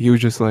crazy. He was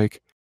just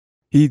like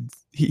he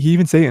he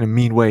even say it in a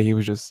mean way. He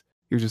was just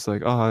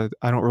like, "Oh,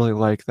 I don't really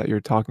like that you're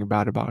talking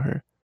bad about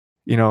her."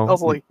 You know,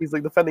 Also, like, he's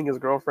like defending his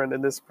girlfriend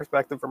in this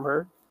perspective from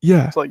her.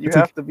 yeah, So like, you it's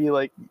like have to be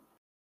like,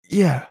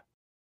 yeah.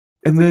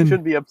 it's And like you then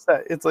shouldn't be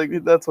upset. It's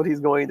like that's what he's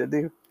going to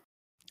do.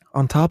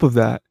 on top of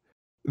that,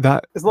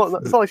 that It's not.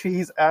 It's not like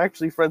he's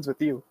actually friends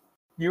with you.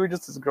 You were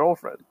just his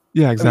girlfriend.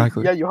 yeah, I mean,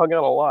 exactly. yeah, you hung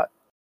out a lot.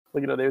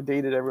 Like, they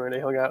dated everywhere and they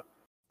hung out.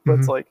 But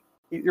it's Mhm. like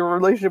your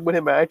relationship with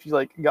him actually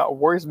like got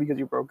worse because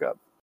you broke up.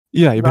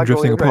 Yeah, He's you've been not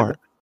drifting going to try apart.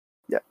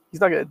 yeah,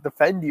 he's not going to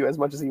defend you as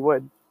much as he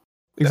would.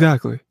 Yeah.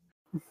 Exactly.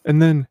 And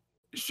then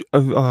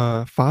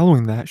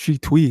following that, she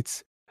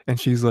tweets and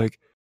she's like,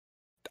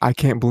 "I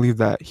can't believe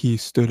that he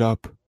stood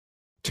up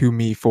to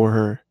me for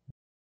her."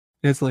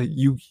 And it's like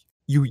you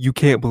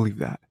can't believe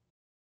that.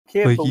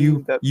 Can't Like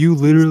believe that you he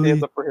stands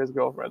literally up for his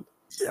girlfriend.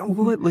 yeah,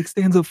 what like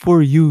stands up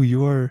for you.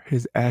 You are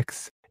his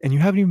ex and you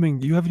haven't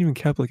even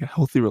kept like a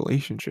healthy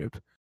relationship.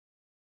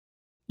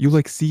 You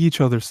like see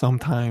each other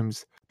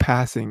sometimes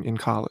passing in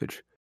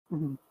college.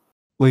 Mhm.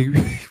 Like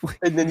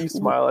And then you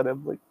smile at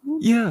him like,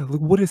 yeah,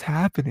 like what is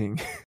happening?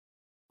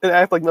 and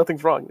act like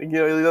nothing's wrong.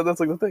 Like, that's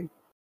like the thing.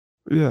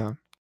 Yeah.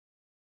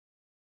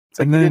 It's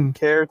like And you didn't then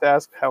care to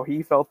ask how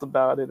he felt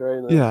about it or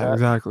anything like yeah, that.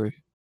 exactly.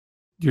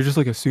 You're just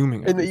like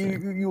assuming And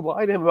everything. you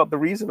lied to him about the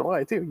reason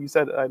why too. You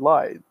said I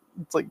lied.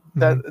 It's like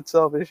that Mhm.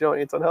 itself is showing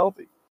it's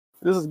unhealthy.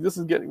 This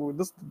is getting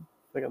this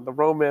again the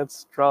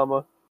romance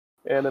drama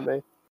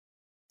anime.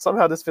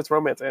 Somehow this fits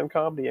romance and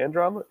comedy and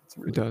drama. It's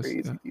It really does.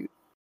 Yeah. crazy, dude.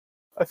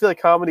 I feel like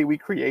comedy we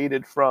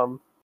created from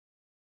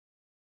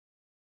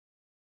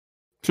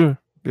Sure.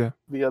 Yeah.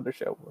 the other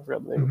show. I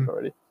forgot the name of it Mhm.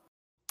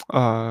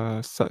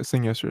 already.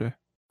 Sing Yesterday.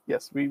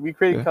 Yes, we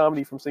created Yeah.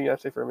 comedy from Sing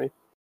Yesterday for me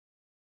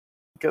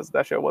because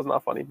that show was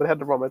not funny, but it had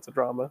the romance and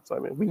drama. So I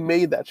mean, we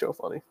made that show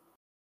funny.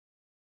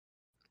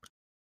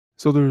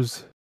 So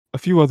there's a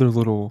few other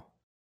little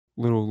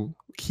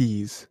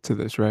keys to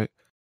this, right?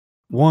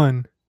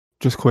 One,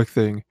 just quick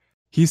thing.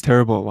 He's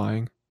terrible at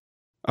lying He's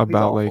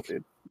about awful, like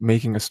dude.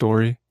 making a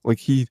story. Like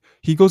he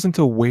goes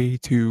into way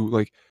too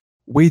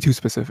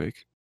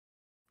specific.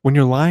 when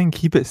you're lying,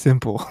 keep it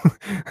simple.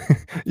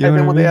 You know And what then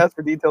I when they mean? ask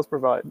for details,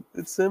 provide.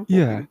 It's simple,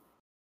 Yeah.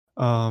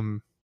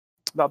 dude.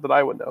 Not that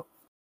I would know.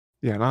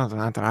 Yeah, not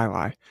that I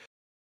lie.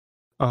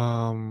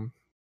 Um,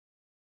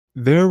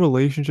 their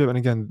relationship, and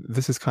again,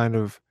 this is kind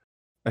of,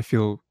 I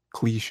feel,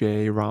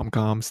 cliche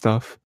rom-com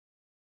stuff.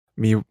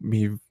 Me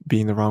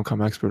being the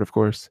rom-com expert, of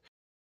course.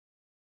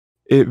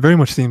 It very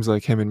much seems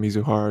like him and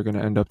Mizuhara are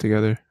gonna end up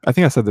together. I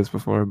think I said this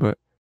before, but,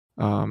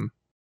 um,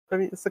 I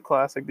mean, it's a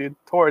classic, dude.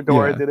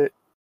 Toradora yeah, did it.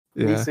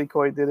 yeah.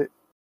 Nisekoi did it.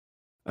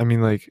 I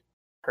mean, like,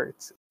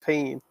 Hurts.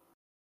 Pain.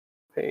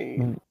 Pain.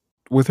 w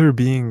with her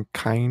being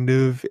kind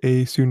of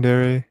a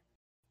tsundere,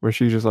 where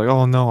she's just like,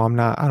 "Oh, no,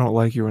 I don't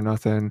like you or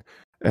nothing,"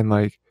 and,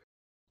 like,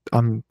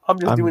 I'm I'm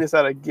just doing I'm this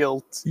out of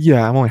guilt.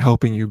 yeah, I'm only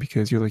helping you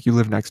because you're, like, you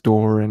live next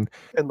door And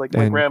like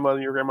my and grandma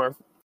and your grandma,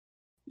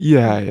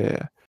 yeah, yeah,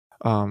 yeah.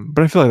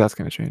 But I feel like that's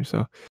gonna change, so,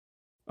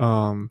 you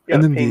and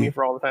gotta then pay me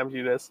for all the times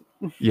you do this.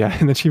 yeah,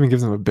 and then she even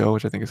gives him a bill,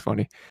 which I think is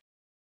funny.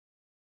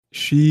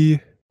 She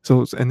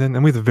and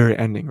then with the very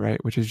ending,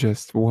 right, which is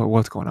just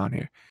what's going on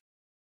here?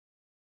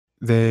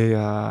 They,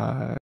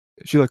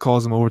 she, like,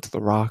 calls him over to the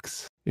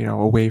rocks,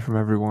 away from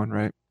everyone,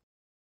 right?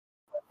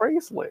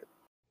 Bracelet.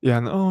 Yeah,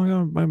 and, "Oh,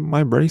 yeah,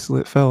 my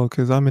bracelet fell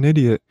because 'cause I'm an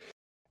idiot."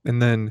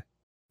 And then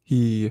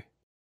he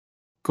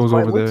goes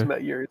My over lips there.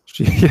 met yours.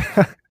 She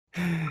yeah.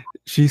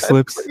 She That's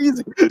slips.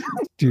 crazy.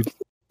 Dude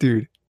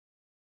dude.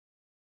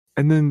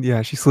 And then,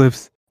 yeah, she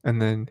slips, and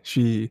then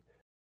she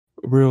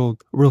real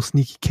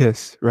sneaky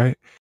kiss, right?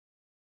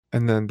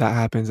 And then that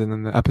happens, and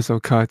then the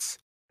episode cuts,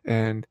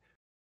 and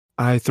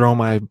I throw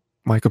my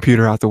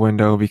computer out the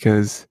window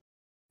because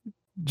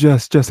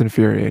just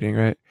infuriating,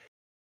 right?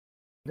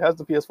 How's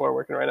the PS4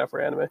 working right now for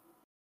anime?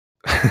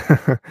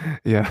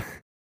 Yeah.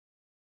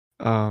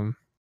 Um,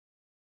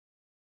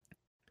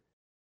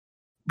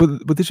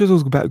 but this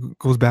just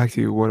goes back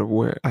to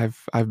what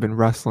I've been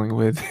wrestling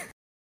with.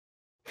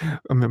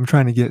 I'm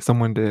trying to get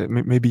someone to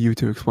maybe you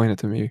to explain it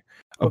to me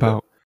Okay.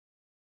 about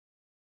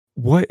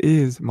what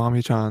is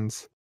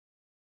Mami-chan's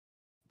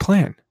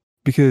plan?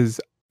 Because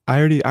I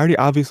already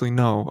obviously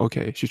know,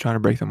 okay, she's trying to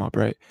break them up,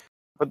 right?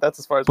 But that's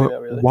as far as we But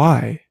know, really.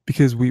 why?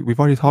 Because we've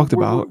already talked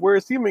about We're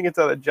assuming it's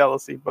out of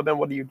jealousy, but then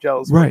what are you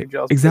jealous for? Are right, you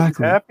jealous because he's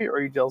exactly. happy, or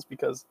are you jealous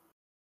because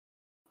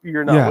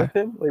you're not Yeah. with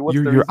him? Like, what's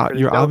You're the you're reason for this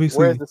you're jealousy?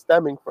 Where is obviously it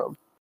stemming from?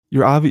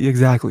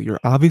 exactly. You're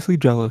obviously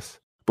jealous,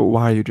 but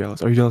why are you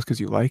jealous? Are you jealous because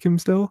you like him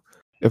still?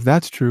 If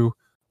that's true,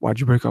 why'd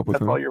you break up with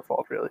That's all him? your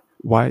fault, really.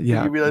 Why Did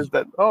yeah, you realize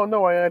that? Oh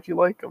no, I actually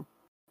like him,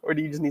 or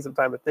do you just need some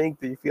time to think?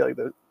 Do you feel like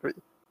the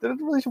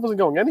relationship wasn't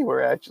going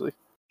anywhere actually? So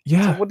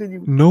yeah, what did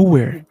you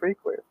nowhere.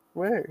 break with?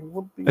 Where?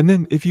 What did you, And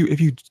then if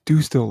you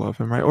do still love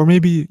him, right? Or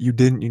maybe you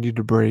didn't, you need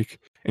to break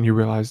and you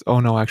realize, "Oh,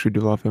 no, I actually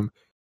do love him."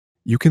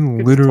 You you can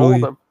could just told literally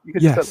him. You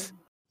could just said, yes.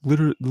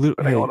 Literally,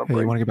 "But I "Hey, want to hey, you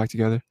break." wanna get back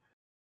together?"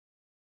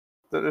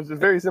 So there's a Eh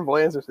very simple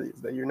answer to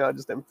these that you're not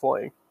just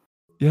employing.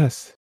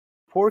 yes.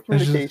 Poor It's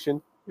just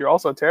communication. You're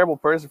also a terrible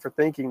person for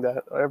thinking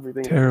that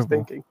everything that he's terrible.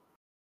 thinking.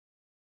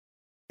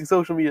 The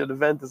social media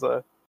event is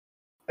I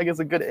guess,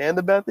 a good and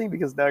a bad thing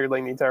because now you're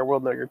letting the entire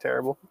world know you're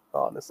terrible,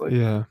 honestly.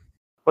 Yeah.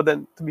 But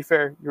then, to be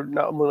fair, you're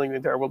not letting the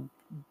entire world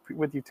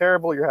with you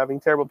terrible. You're having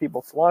terrible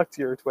people flock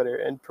to your Twitter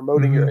and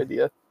promoting your Mhm.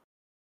 idea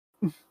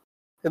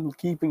and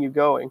keeping you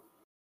going.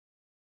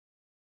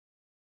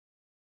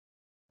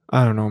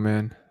 I don't know,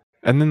 man.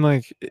 And then,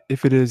 like,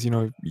 if it is, you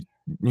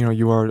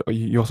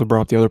also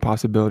brought up the other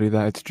possibility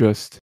that it's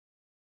just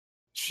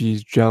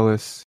she's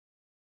jealous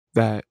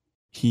that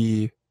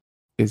he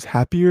is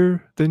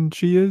happier than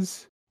she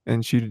is,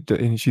 and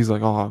she's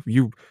like, "Oh,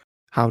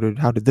 how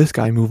did this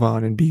guy move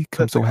on and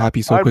become That's so like,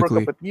 happy so I broke up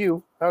quickly?" with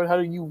you. How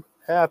are you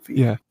happy?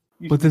 Yeah.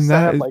 You But should be then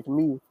that sad is like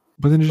me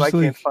but then it's because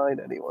I just can't like find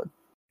anyone.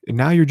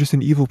 now you're just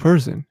an evil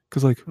person.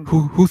 Cause like,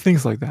 Mhm. who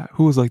thinks like that?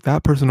 Who is like,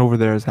 "That person over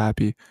there is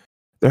happy.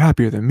 They're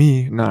happier than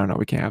me. No, no, no,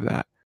 we can't have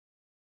that."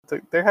 So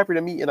they're happy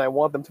to meet, and I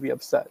want them to be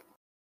upset.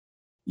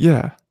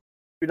 Yeah.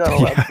 You're not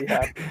allowed to Yeah. be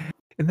happy.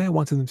 And then I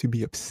wanted them to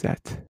be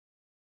upset.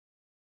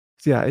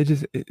 So yeah, it's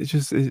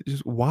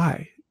just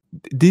why?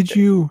 Did Okay.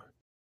 you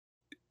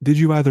did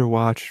you either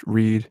watch,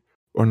 read,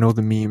 or know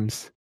the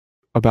memes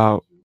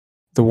about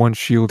the one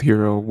shield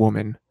hero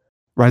woman?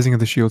 Rising of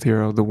the Shield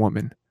Hero, the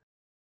woman.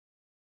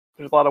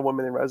 There's a lot of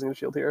women in Rising of the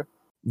Shield here.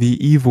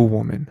 The evil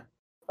woman.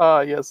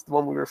 Yes, the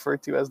one we refer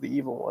to as the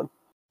evil one.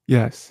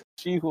 Yes.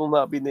 She who will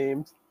not be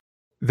named.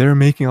 They're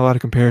making a lot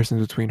of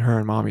comparisons between her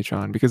and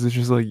Mommy-chan because it's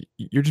just like,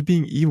 you're just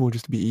being evil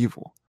just to be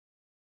evil.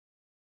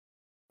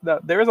 Now,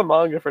 there is a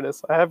manga for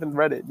this. I haven't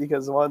read it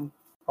because one,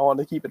 I want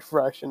to keep it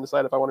fresh and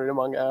decide if I want to read a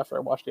manga after I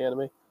watch the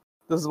anime.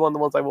 This is one of the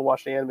ones I will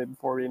watch the anime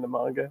before reading the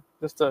manga,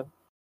 just to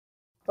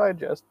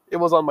digest. It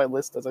was on my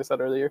list, as I said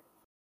earlier,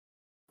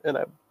 and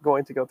I'm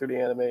going to go through the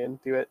anime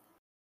and do it.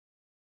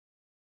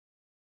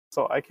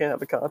 So I can't have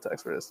the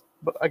context for this,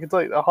 but I can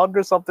tell you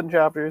 100 something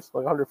chapters,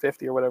 like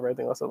 150 or whatever I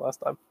think I said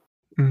last time.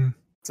 Mm,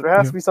 So there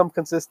has yeah. to be some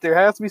There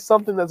has to be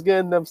something that's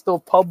getting them still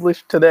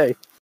published today.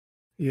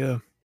 Yeah.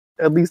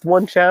 At least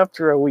one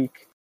chapter a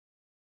week.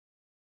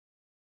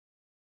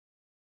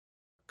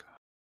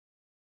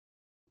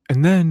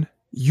 And then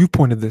you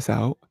pointed this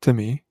out to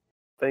me.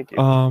 Thank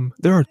you.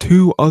 There are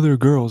 2 other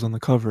girls on the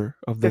cover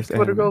of There's this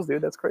 2 other anime. girls,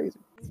 dude. That's crazy.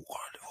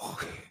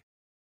 What?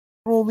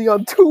 We're only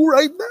on 2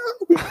 right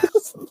now.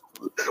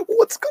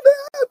 What's gonna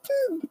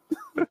happen?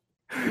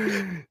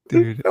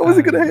 Dude, How is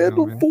it gonna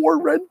handle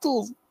 4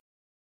 rentals?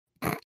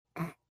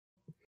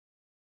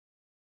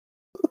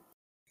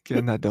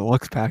 Getting that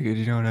deluxe package,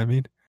 you know what I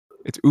mean?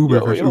 It's Uber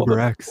Yo, wait, versus hold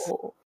Uber on. X.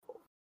 Oh.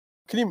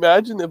 Can you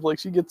imagine if like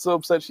she gets so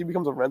upset she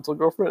becomes a rental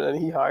girlfriend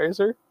and he hires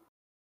her?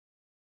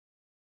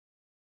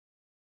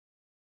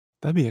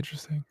 That'd be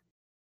interesting.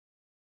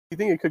 You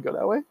think it could go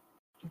that way?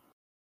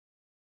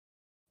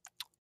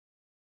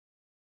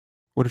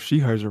 What if she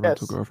hires a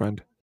rental Yes.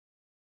 girlfriend?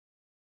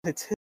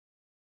 It's him.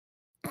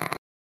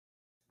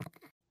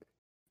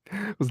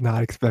 Was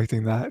not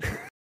expecting that.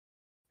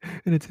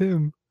 And it's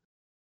him.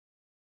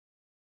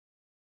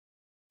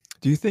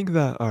 Do you think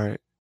that, alright,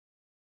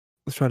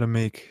 let's try to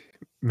make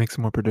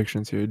some more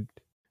predictions here. Do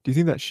you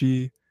think that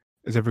she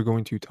is ever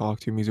going to talk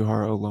to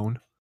Mizuhara alone?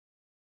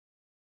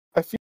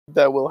 I feel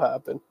that will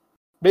happen.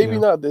 Maybe Yeah.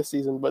 not this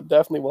season, but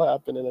definitely will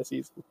happen in a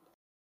season. Do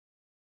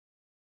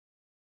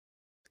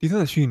you think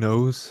that she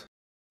knows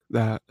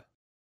that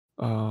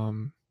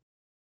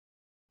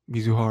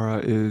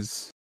Mizuhara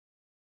is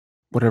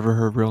whatever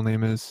her real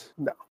name is?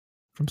 No.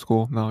 From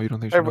school? No, you don't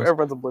think she knows?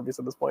 Everyone's oblivious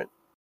at this point.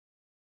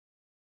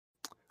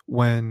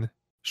 When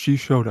she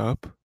showed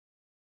up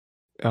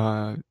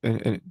to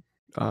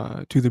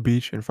the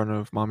beach in front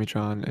of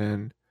Mami-chan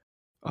and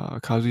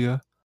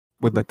Kazuya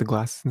with like the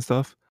glasses and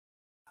stuff,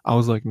 I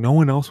was like, no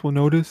one else will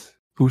notice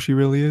who she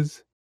really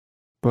is,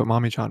 but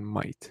Mami-chan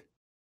might.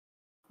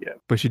 Yeah.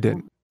 But she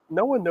didn't.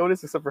 No one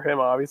noticed except for him,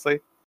 obviously.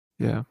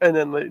 Yeah. And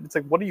then it's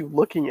like, what are you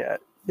looking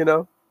at? You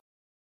know?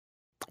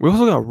 We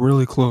also got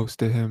really close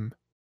to him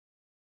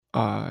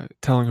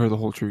telling her the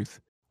whole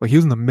truth. Like he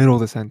was in the middle of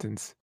the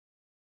sentence.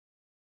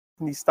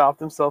 And he stopped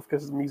himself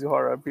because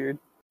Mizuhara appeared.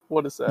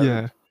 What a savage.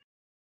 Yeah.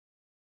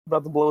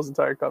 About to blow his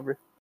entire cover.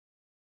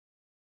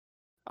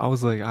 I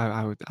was like,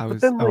 I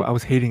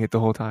was hating it the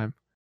whole time.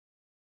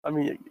 I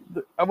mean,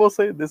 I will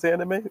say this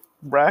anime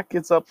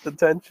rackets up the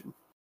tension.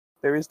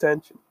 There is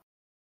tension.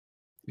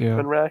 Yeah.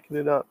 Been racking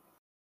it up.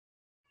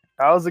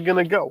 How's it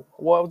gonna go?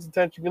 What's the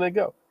tension gonna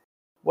go?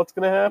 What's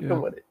gonna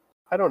happen with it?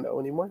 I don't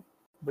know anymore.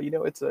 But you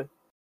know,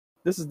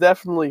 this is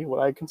definitely what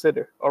I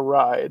consider a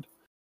ride.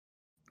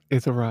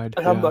 It's a ride.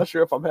 And I'm not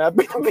sure if I'm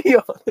happy to be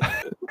on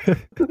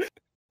it.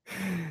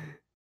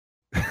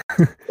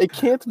 It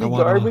can't be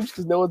garbage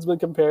because no one's been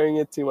comparing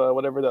it to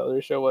whatever the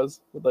other show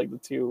was with like the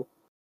 2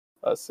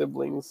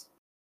 siblings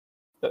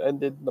that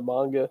ended the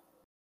manga.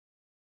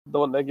 The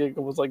one that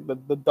was like the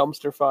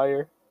dumpster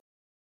fire.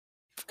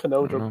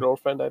 Kanojo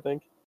girlfriend, I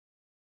think.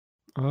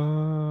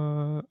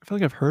 I feel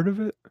like I've heard of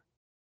it.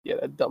 Yeah,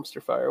 that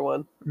dumpster fire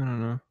one. I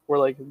don't know. Where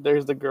like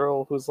there's the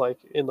girl who's like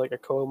in like a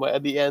coma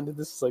at the end.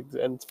 This is like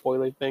the end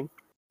spoiler thing.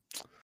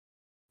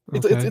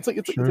 It's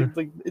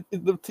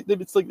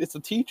a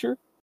teacher,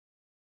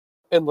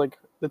 and like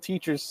the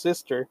teacher's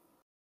sister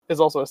is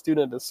also a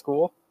student at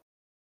school.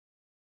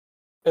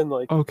 And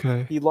like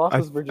he lost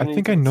his virginity. I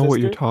think I know what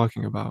you're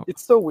talking about.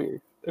 It's so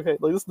weird. Okay,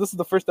 like this is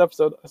the first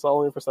episode. I saw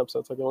only the first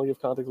episode, so I can only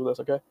give context with this.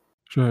 Okay.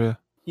 Sure. Yeah.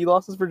 He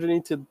lost his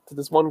virginity to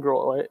this one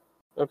girl, right?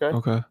 Okay.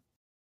 Okay.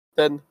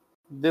 Then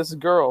this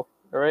girl,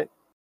 all right,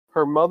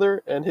 her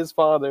mother and his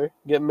father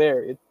get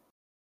married,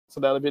 so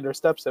that would be their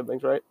step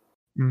siblings, right?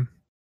 Mm.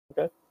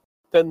 Okay.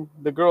 Then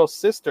the girl's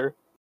sister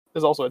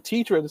is also a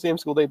teacher at the same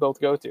school they both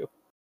go to,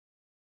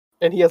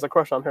 and he has a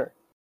crush on her.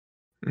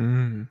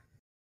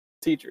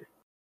 Teacher.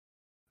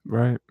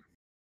 Right.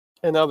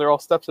 And now they're all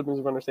step siblings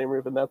under the same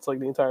roof, and that's like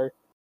the entire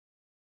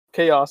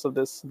chaos of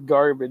this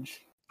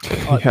garbage,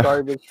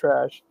 garbage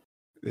trash.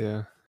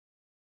 Yeah.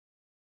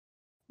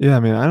 Yeah, I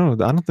mean, I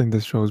don't think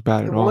this show is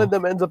bad at all. One of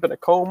them ends up in a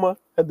coma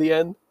at the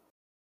end,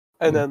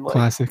 and then like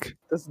classic.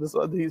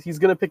 He's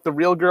gonna pick the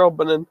real girl,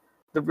 but then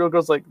the real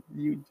girl's like,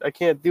 I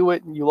can't do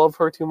it. You love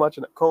her too much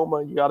in a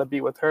coma. You got to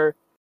be with her.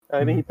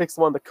 And then he picks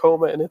the one in the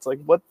coma, and it's like,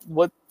 what?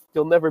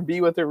 You'll never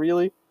be with her,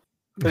 really?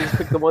 So you just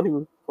pick the one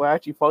who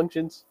actually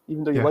functions,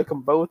 even though you like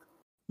them both.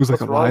 Who's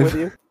like alive? What's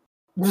wrong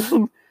with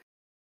you?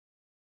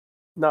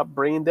 Not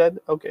brain dead.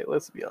 Okay,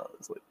 let's be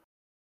honest. Like,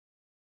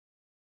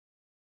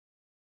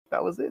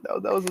 that was it.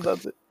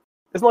 That's it.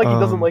 It's not like he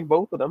doesn't like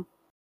both of them.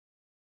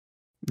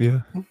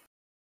 Yeah.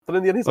 But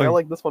in the end, he's like, I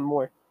like this one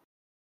more.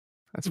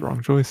 That's the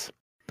wrong choice.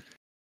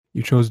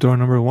 You chose door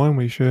number 1.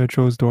 We should have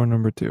chose door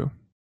number 2.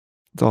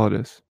 That's all it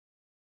is.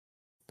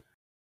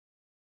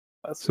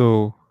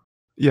 So,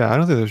 yeah, I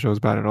don't think the show's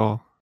bad at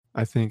all.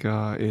 I think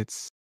I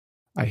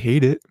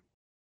hate it.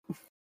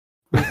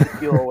 Makes you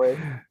feel away.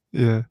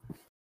 Yeah.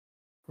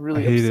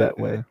 Really upset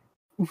way.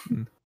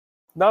 Yeah.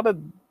 Not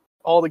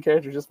all the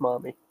characters, just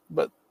mommy,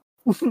 but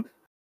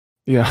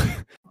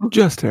yeah,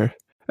 just her.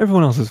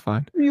 Everyone else is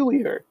fine.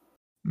 Really her.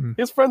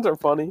 His friends are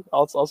funny.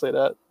 I'll say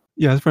that.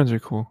 Yeah, his friends are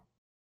cool.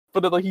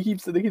 But like they keep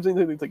saying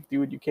things like,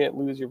 "Dude, you can't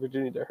lose your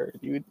virginity to her,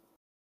 dude.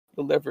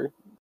 You'll never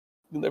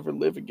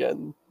live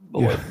again the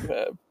life you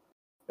have."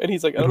 And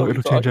he's like, "I don't know what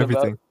you're talking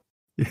about."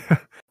 Yeah.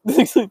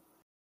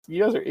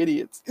 You guys are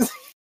idiots.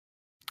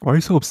 Why are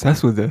you so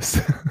obsessed with this?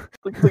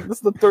 like this is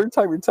the third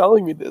time you're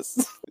telling me this.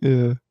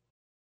 Yeah.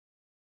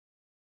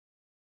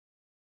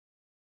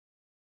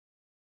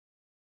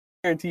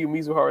 I guarantee you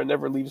Mizuhara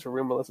never leaves her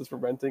room unless it's for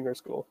renting or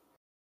school.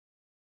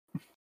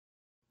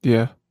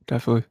 Yeah,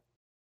 definitely.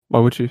 Why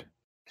would she?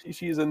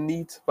 She is a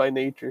NEET by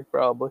nature,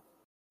 probably,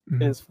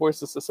 and Mhm. is forced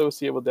to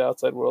associate with the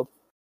outside world.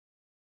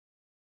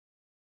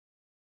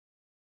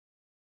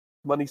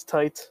 Money's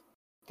tight.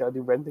 Gotta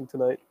do renting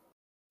tonight.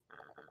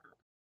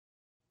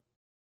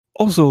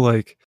 Also,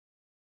 like,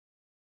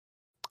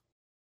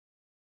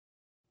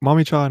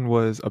 Mami-chan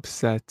was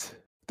upset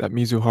that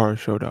Mizuhara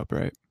showed up,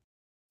 right?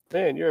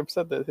 Man, you're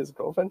upset that his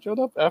girlfriend showed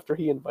up after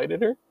he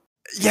invited her?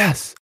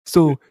 Yes.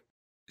 So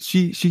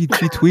she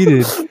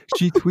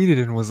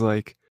tweeted and was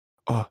like,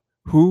 "Uh,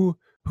 who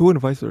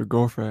invites their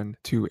girlfriend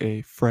to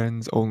a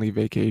friends only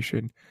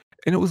vacation?"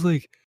 And it was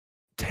like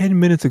 10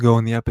 minutes ago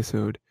in the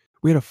episode,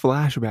 we had a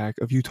flashback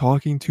of you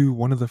talking to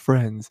one of the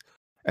friends,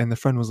 and the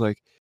friend was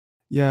like,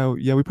 "Yeah,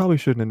 yeah, we probably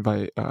shouldn't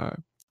invite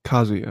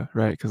Kazuya,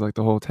 right? Because like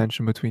the whole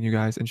tension between you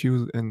guys." And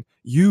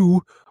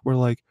you were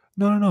like,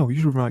 "No, no, no, you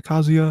should invite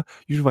Kazuya.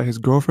 You should invite his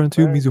girlfriend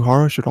too. Right.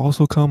 Mizuhara should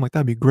also come. Like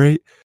that'd be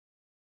great."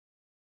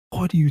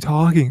 What are you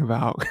talking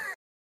about?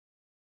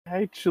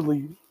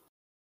 Actually,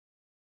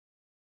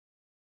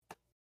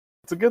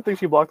 it's a good thing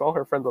she blocked all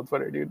her friends on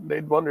Twitter, dude.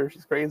 They'd wonder if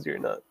she's crazy or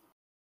not.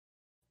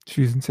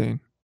 She's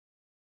insane.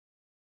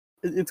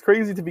 It's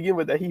crazy to begin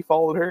with that he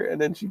followed her and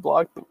then she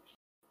blocked him.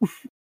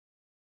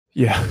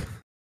 Yeah.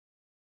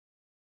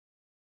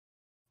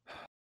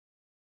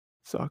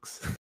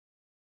 Sucks.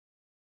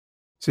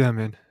 So yeah,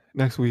 man.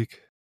 Next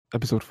week,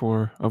 episode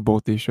 4 of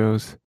both these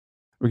shows.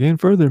 We're getting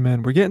further,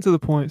 man. We're getting to the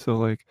point. So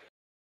like,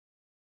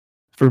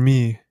 for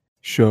me,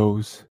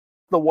 shows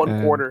The one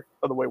and quarter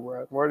of the way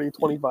we're at. We're already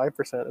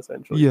 25%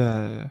 essentially.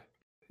 yeah,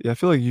 yeah. I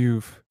feel like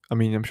you've. I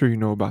mean, I'm sure you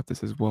know about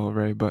this as well,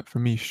 right? But for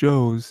me,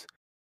 shows,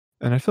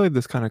 and I feel like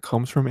this kind of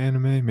comes from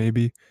anime,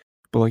 maybe.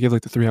 But like, you have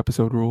like the 3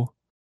 episode rule,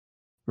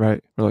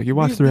 right? Or like, you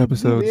watch These, 3 these,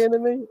 these episodes.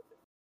 anime,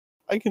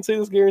 I can say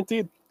this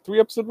guaranteed. 3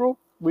 episode rule?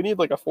 We need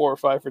like a 4 or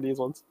 5 for these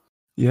ones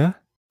Yeah.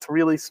 to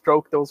really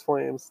stroke those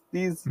flames.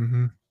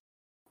 Mm-hmm.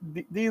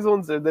 These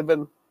ones, they've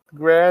been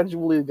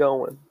gradually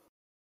going.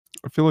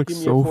 I feel like Give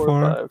me a so 4 or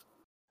far. 5.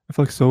 I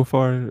feel like so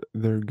far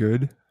they're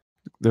good.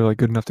 They're like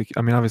good enough to.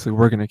 I mean, obviously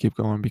we're gonna keep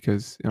going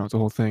because it's a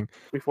whole thing.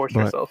 We forced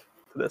But ourselves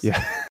to this.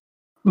 yeah,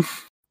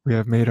 we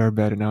have made our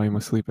bed and now we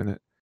must sleep in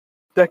it.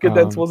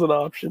 Decadence was an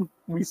option.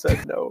 We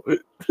said no.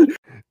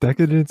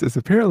 Decadence is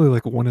apparently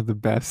like one of the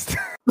best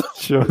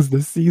shows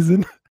this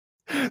season.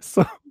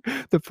 So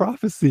the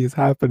prophecy is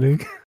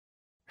happening.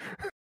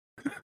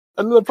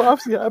 And the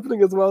prophecy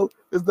happening as well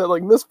is that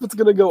like Misfit's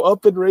gonna go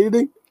up in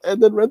rating,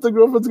 and then Rent a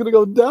Girlfriend's gonna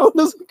go down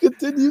as it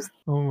continues.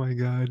 Oh my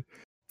god.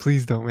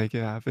 Please don't make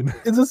it happen.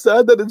 Is it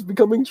sad that it's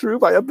becoming true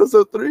by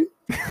episode 3?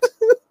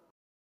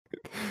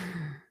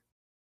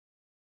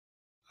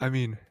 I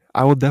mean,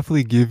 I will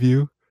definitely give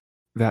you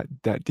that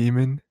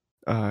Demon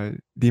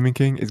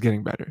King is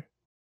getting better.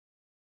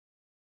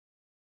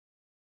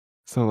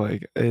 So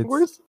like it's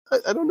Where's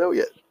I don't know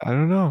yet. I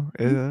don't know.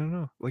 I don't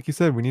know. Like you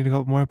said, we need a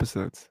couple more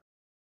episodes.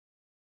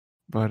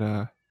 But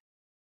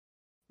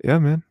yeah,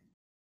 man.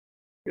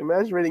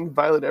 Imagine rating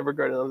Violet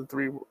Evergarden on the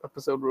 3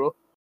 episode rule.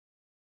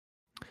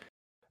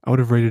 I would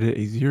have rated it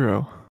a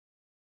 0.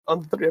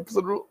 On the 3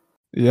 episode rule?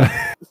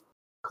 Yeah.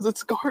 Because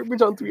it's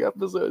garbage on 3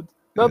 episodes.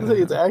 Not to say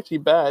it's Yeah. actually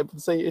bad, but to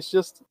say it's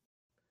just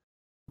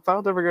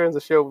Violet Evergarden's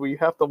a show where you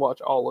have to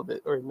watch all of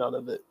it or none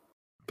of it.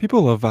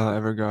 People love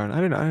Violet Evergarden.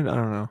 I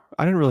don't know.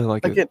 I didn't really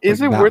like it Again, like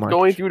is it that worth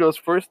going much. through those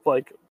first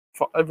like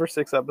 5 or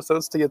 6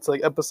 episodes to get to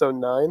like episode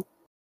 9 and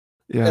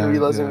Yeah,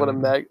 realizing what a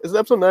yeah. is it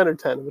episode 9 or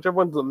 10, whichever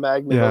one's the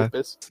magnum Yeah.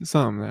 opus,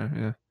 Something there,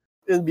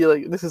 yeah. and be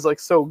like, this is like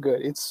so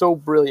good, it's so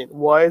brilliant.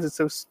 Why is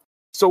it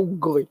so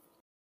good?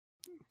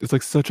 It's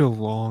like such a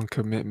long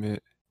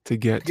commitment to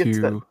get To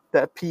to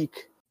that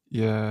peak.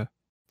 yeah,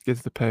 get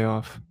to the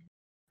payoff.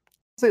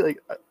 Say like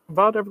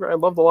Violet Evergarden, I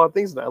loved a lot of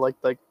things, and I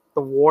liked like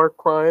the war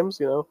crimes,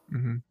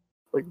 Hmm.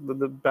 like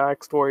the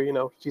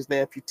backstory. She's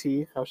an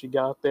amputee, how she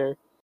got there,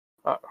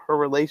 her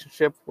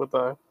relationship with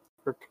her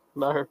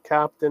not her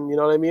captain. You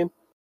know what I mean?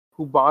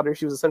 Who bought her?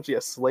 She was essentially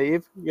a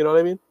slave. You know what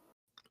I mean?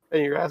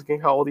 And you're asking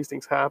how all these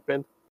things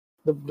happened.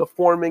 The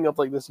forming of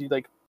like this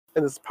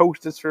in this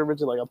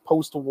post-disturbance and like a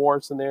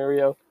post-war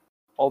scenario.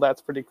 All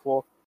that's pretty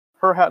cool.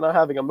 Her not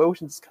having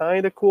emotions is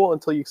kind of cool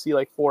until you see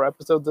like 4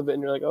 episodes of it,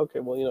 and you're like, okay,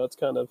 well, it's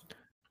kind of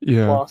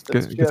Yeah, lost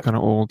its it gets shift. kind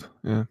of old.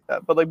 Yeah.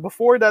 But like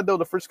before that, though,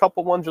 the first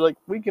couple ones, you're like,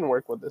 we can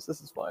work with this. This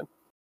is fine.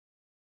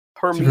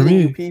 Her See, for meeting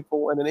new me,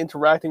 people and then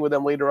interacting with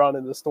them later on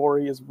in the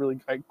story is really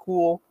quite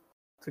cool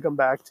to come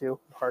back to,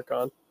 hark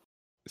on.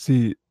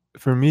 see,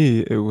 for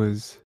me, it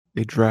was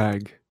a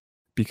drag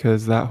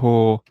because that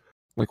whole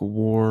like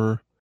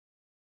war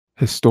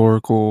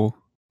historical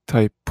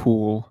type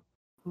pool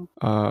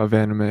of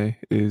anime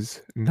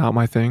is not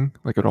my thing,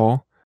 like at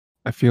all.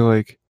 I feel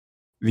like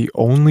the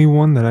only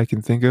one that I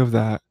can think of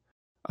that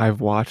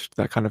I've watched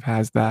that kind of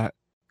has that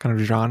kind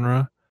of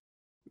genre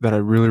that I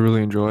really,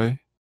 really enjoy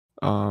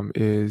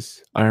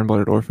is Iron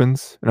Blooded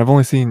Orphans, and I've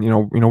only seen we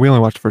only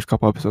watched the first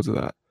couple episodes of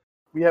that.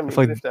 We haven't I even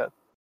feel like finished that.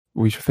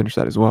 we should finish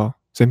that as well.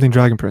 Same thing,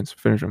 Dragon Prince.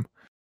 Finish them.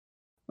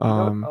 You know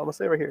what? I'm gonna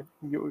say right here.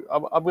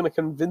 I'm gonna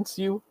convince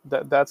you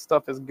that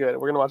stuff is good.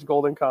 We're gonna watch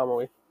Golden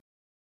Kamuy.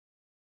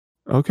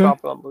 Okay. Drop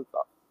it on the list.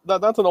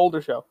 That's an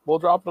older show. We'll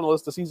drop it on the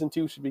list. The season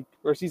 2 should be,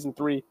 or season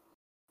 3.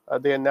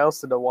 They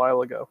announced it a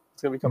while ago.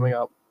 It's gonna be coming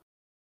out.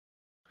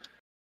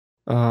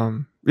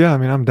 Yeah, I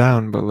mean, I'm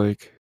down, but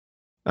like,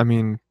 I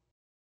mean,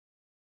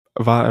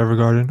 Violet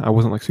Evergarden, I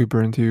wasn't like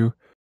super into.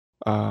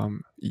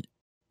 Yojo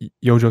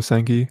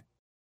Senki,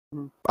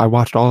 Mm-hmm. I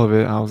watched all of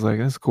it. I was like,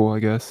 that's cool, I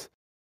guess.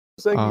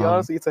 Senki,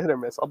 honestly, it's a hit or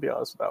miss. I'll be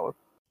honest with that one.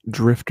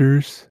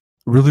 Drifters,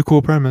 really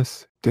cool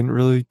premise. Didn't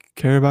really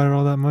care about it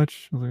all that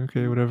much. I was like,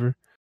 okay, whatever.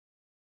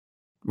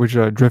 Which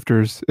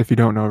Drifters, if you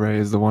don't know, Ray,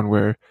 is the one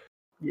where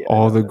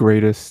all the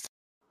greatest.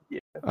 Yeah.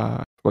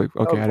 Like,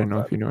 okay, I didn't know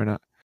if you know or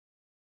not.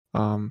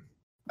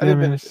 I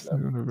didn't finish it.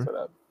 Whatever.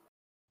 So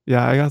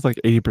yeah, I got like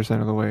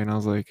 80% of the way, and I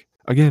was like,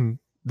 again,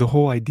 the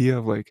whole idea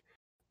of like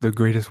the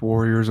greatest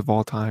warriors of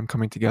all time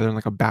coming together in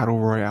like a battle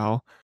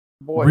royale,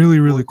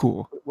 really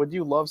cool. Would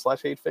you love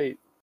 / hate Fate?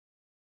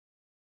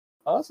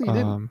 Honestly, you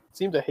didn't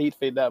seem to hate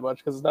Fate that much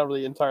because it's not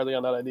really entirely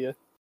on that idea.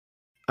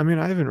 I mean,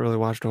 I haven't really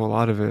watched a whole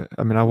lot of it.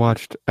 I mean,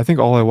 I think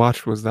all I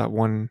watched was that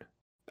one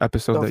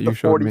episode that you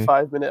showed me. The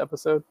 45-minute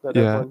episode.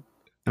 Yeah,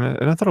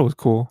 and I thought it was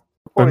cool.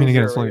 But I mean,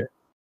 again, it's only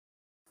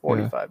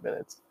 45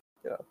 minutes.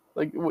 Yeah,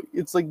 like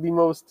it's like the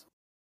most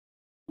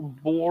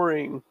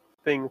boring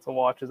thing to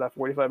watch is that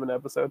 45-minute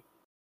episode.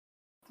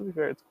 To be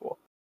fair, it's cool.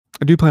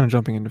 I do plan on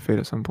jumping into Fate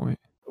at some point.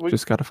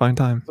 Just gotta find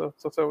time.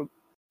 So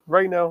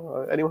right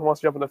now, anyone who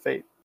wants to jump into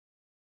Fate,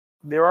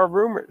 there are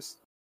rumors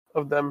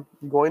of them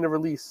going to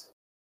release.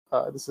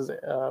 This is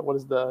what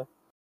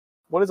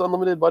is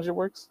Unlimited Budget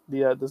Works?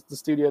 The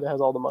studio that has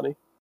all the money.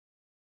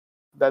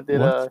 That did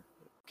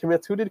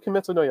Kimetsu. Who did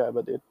Kimetsu no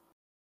Yaiba? Did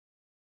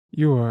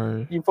you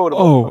are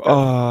Ufotable?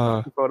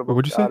 Ufotable. What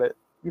would you say?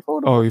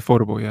 Ufotable. Oh,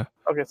 Ufotable, yeah.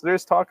 Okay, so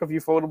there's talk of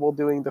Ufotable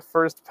doing the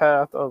first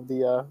path of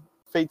the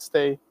Fate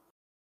Stay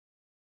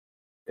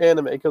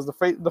anime because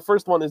the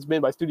first one is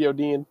made by Studio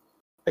Dean,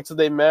 except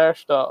they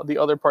mashed the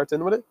other parts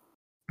in with it.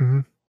 Mm-hmm.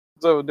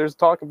 So there's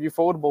talk of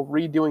Ufotable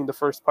redoing the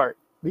first part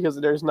because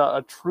there's not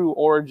a true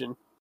origin.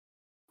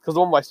 Because the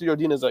one by Studio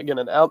Dean is again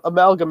an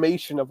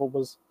amalgamation of what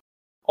was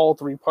all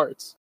 3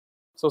 parts,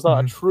 so it's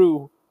not a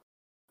true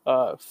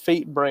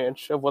Fate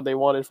branch of what they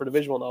wanted for the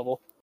visual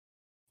novel.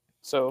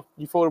 So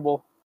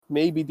Ufotable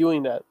may be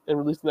doing that and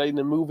releasing that in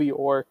a movie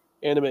or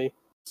anime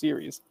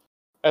series,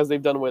 as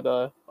they've done with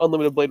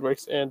Unlimited Blade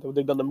Works and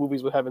they've done the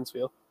movies with Heaven's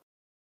Feel.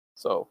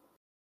 So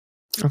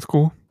that's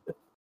cool.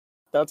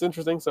 That's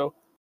interesting. So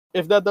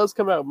if that does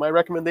come out, my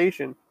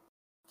recommendation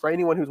for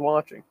anyone who's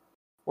watching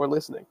or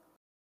listening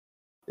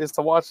is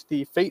to watch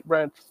the Fate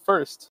branch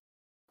first.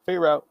 Fate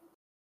route,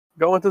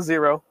 go into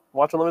Zero,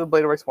 watch Unlimited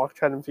Blade Works, watch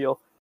Heaven's Feel,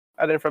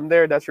 and then from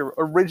there, that's your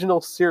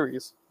original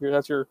series.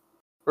 That's your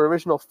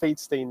original Fate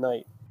Stay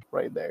night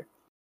right there.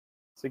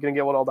 So you're going to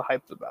get what all the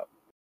hype's about.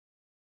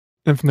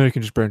 And from there, you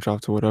can just branch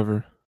off to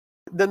whatever.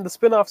 Then the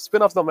spin-offs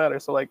don't matter.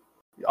 So like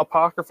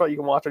Apocrypha, you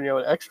can watch on your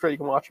own. Extra, you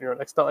can watch on your own.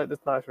 Extella,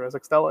 it's not extra.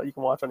 Extella, you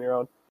can watch on your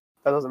own.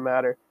 That doesn't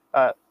matter.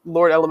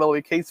 Lord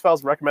LMLE Case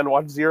Files, recommend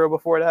watch Zero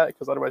before that,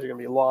 because otherwise you're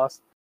going to be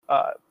lost.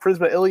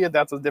 Prisma Iliad,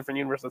 that's a different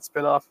universe, that's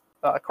spin-off.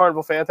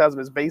 Carnival Phantasm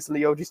is based in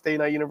the OG Stay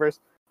Night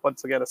universe, but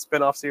it's again a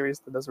spin-off series.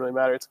 That doesn't really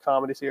matter. It's a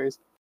comedy series.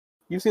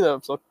 You've seen an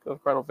episode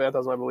of Carnival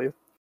Phantasm, I believe.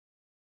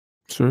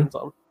 Sure.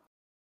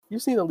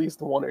 You've seen at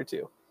least 1 or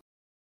 2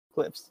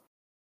 clips.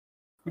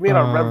 You may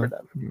not remember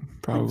them.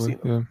 Probably,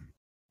 yeah.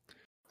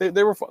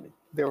 They were funny.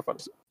 They were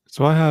funny.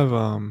 So I have,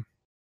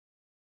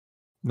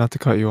 not to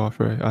cut you off,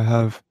 Ray, I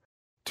have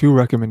 2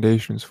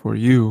 recommendations for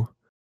you,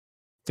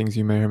 things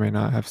you may or may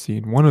not have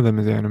seen. One of them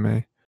is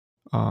anime.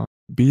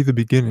 Be the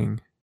Beginning.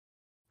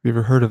 Have you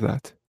ever heard of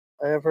that?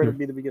 I have heard of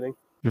Be the Beginning.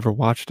 You ever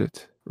watched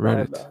it? Read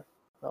it?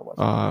 Not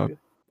watched it.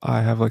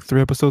 I have like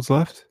 3 episodes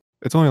left.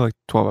 It's only like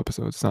 12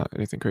 episodes. It's not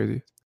anything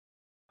crazy.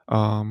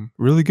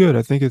 Really good.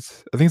 I think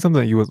it's something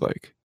that you would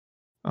like.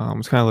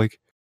 It's kind of like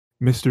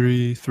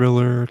mystery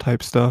thriller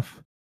type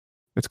stuff.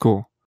 It's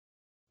cool.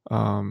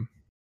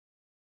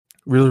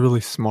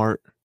 Really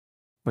smart,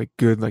 like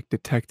good, like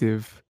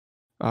detective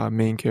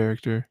main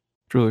character.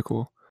 It's really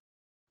cool.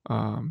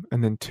 And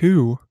then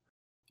 2,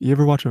 you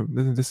ever watch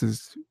this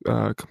is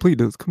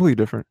completely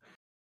different.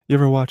 You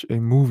ever watch a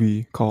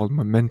movie called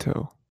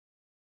Memento?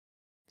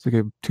 It's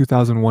like a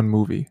 2001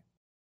 movie.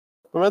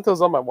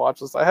 Memento's on my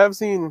watch list. I have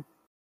seen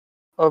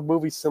a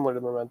movie similar to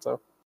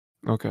Memento.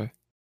 Okay.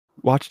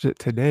 Watched it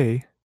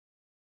today.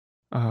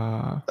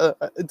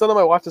 It's on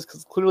my watch list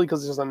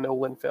because it's just a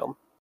Nolan film.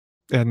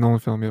 Yeah, Nolan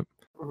film, yep.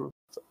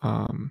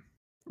 Mm-hmm.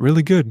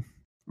 Really good.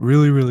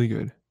 Really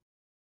good.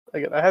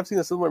 Again, I have seen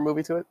a similar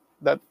movie to it.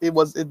 That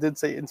it did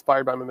say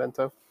inspired by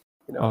Memento.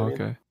 You know what I mean?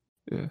 Okay.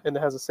 Yeah. And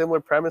it has a similar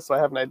premise, so I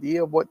have an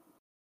idea of what.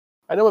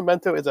 I know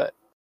Memento is a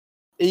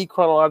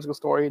chronological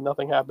story.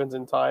 Nothing happens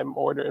in time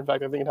order. In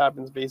fact, I think it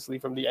happens basically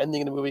from the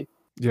ending of the movie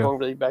Yeah. going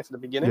really back to the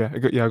beginning. Yeah,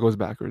 it goes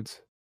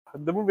backwards.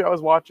 The movie I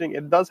was watching,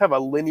 it does have a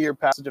linear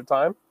passage of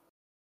time,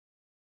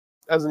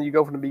 as in you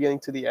go from the beginning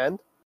to the end.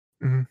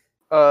 Mhm.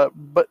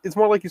 But it's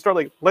more like you start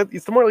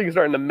it's more like you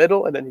start in the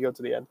middle and then you go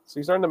to the end. So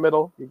you start in the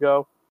middle, you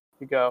go.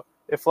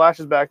 It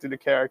flashes back to the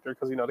character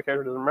because the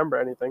character doesn't remember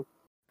anything.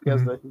 He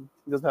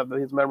doesn't have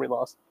his memory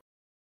lost,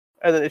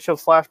 and then it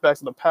shows flashbacks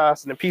to the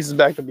past and it pieces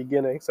back to the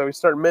beginning. So you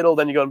start middle,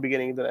 then you go in the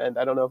beginning to the end.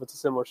 I don't know if it's a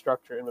similar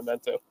structure in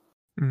Memento.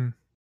 Mm.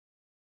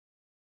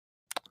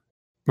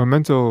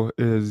 Memento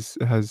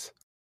has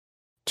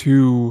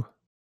 2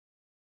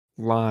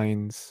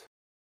 lines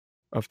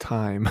of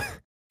time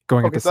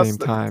going at Okay, the so same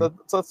time,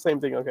 that's the same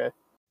thing. Okay,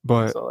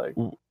 but so like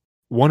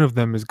one of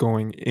them is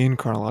going in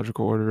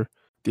chronological order,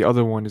 the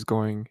other one is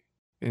going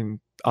in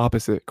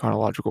opposite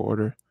chronological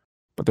order,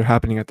 but they're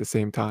happening at the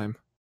same time.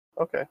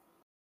 okay,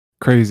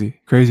 Crazy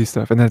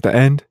stuff, and then at the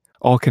end,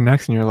 all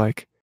connects, and you're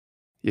like,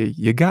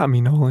 you got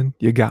me, Nolan,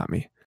 you got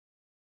me."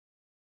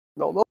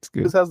 no, It's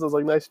good. this has those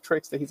like nice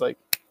tricks that he's like,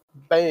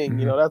 bang,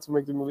 Mhm. that's what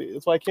makes the movie.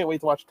 That's why I can't wait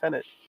to watch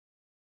Tenet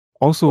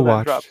Also when that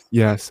watched, drops.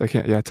 yes, I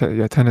can't, yeah,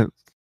 Tenet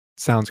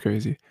sounds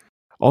crazy.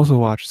 Also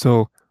watched,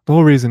 so the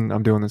whole reason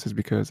I'm doing this is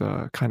because,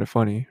 Kinda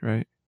Funny,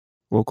 right?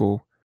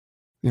 Local,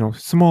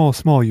 small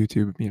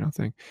YouTube,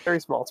 thing. Very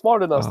small, smaller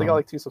than us. They got Um,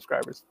 like 2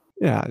 subscribers.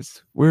 yeah,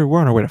 we're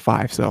on our way to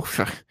 5, so,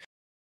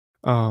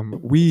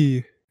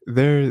 we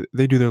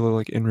they do their little,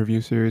 like, in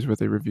review series where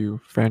they review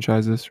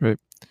franchises, right?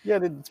 Yeah,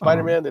 they did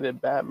Spider Um, Man, they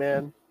did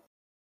Batman,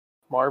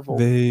 Marvel.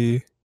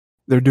 they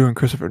they're doing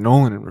Christopher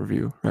Nolan in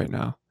review right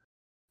now,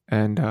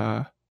 and,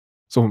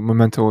 so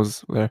Memento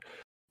is there.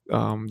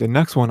 The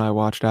next one I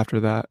watched after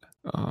that,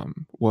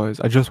 was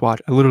I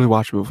literally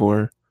watched it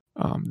before,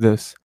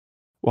 this,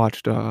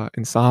 watched,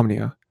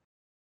 Insomnia.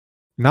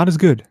 Not as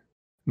good.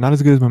 Not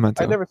as good as I've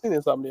Memento. never seen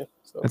Insomnia,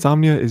 so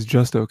Insomnia is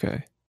just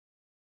okay.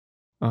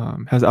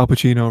 Has Al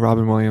Pacino,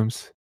 Robin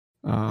Williams.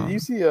 did you Um,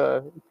 see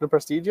The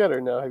Prestige yet,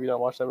 or no? Have you not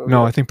watched that movie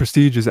no, I yet? think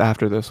Prestige is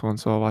after this one,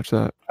 so I'll watch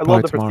that I love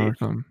probably The tomorrow or Prestige.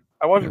 something.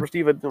 I watched The Yeah.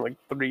 Prestige like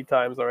 3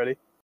 times already.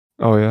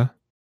 Oh, yeah?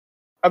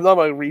 I've not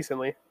like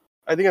recently.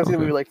 I think I've seen the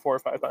Okay. movie like 4 or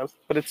 5 times,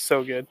 but it's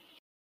so good.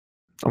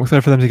 I'm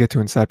excited for them to get to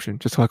Inception,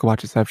 just so I can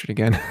watch Inception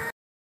again.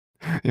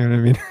 You know what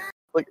I mean?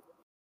 Like,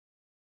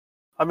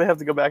 I may have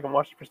to go back and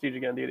watch The Prestige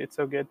again, dude. It's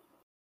so good.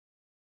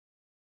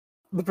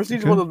 The Prestige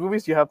is one Okay. of those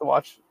movies you have to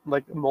watch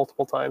like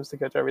multiple times to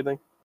catch everything.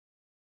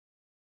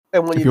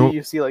 And when you If do, you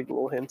you see like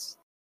little hints.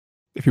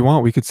 if you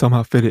want, we could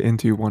somehow fit it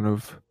into one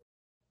of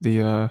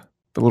the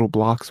little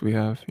blocks we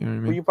have, you know what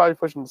I We mean? can probably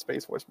push in the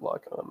Space Force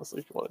block,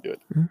 honestly, if you want to do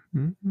it.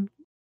 Mhm.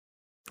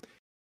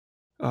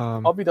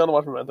 I'll be down to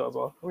watch Memento as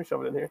well. Let me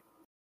shove it in here.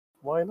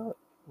 Why not?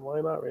 Why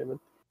not, Raymond?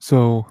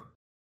 So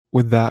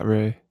with that,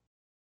 Ray,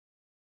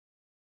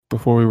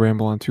 before we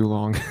ramble on too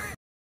long,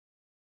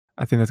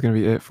 I think that's gonna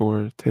be it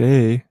for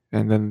today,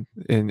 and then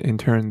in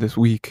turn this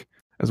week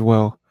as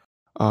well.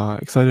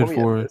 Let me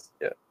edit this.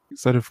 Yeah.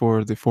 Excited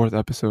for the 4th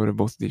episode of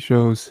both of these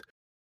shows.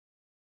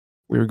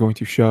 We are going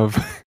to shove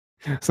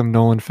some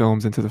Nolan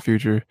films into the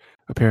future,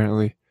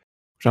 apparently,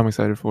 which I'm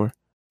excited for.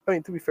 I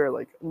mean, to be fair,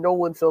 like no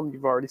one film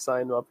you've already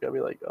signed up. I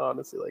mean, like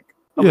honestly, like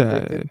I'm Yeah,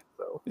 addicted.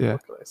 So yeah.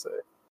 what can I say?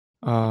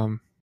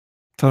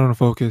 Titled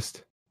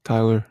Unfocused,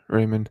 Tyler,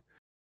 Raymond.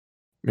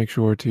 Make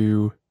sure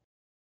to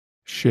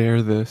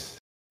share this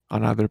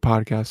on either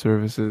podcast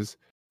services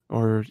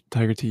or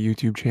Tiger T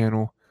YouTube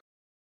channel.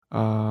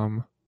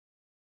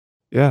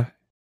 Yeah.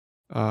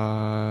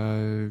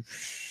 Uh,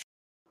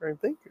 I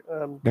think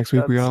Next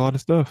week we got that's a lot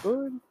of stuff.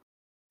 good.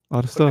 A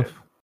lot of Okay,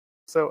 stuff.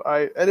 so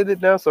I edited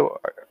now. So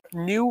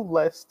new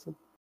list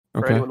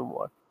for Okay. anyone who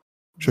wants.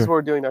 This is Sure. what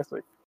we're doing next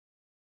week.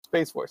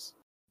 Space Force.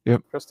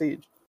 Yep.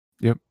 Prestige.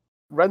 Yep.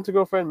 Rent a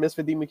Girlfriend,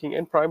 Misfit Demon King,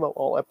 and Primal,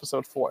 all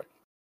episode 4.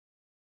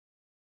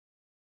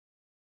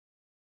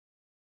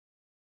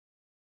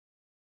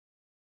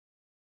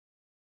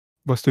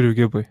 What Studio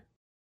Ghibli?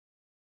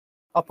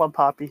 Up on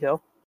Poppy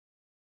Hill.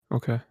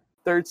 Okay.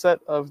 Third set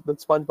of the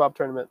SpongeBob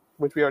tournament,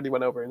 which we already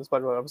went over in the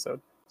SpongeBob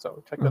episode.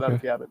 So check that out Okay.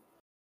 if you haven't.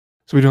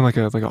 So we're doing like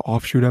a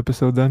offshoot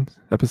episode then?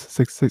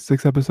 Episode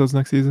six episodes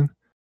next season?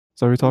 Is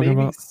that what we're talking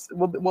Maybe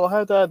about? we'll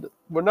have to add.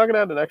 We're not gonna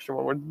add an extra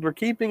one. We're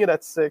keeping it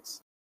at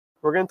 6.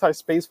 We're gonna tie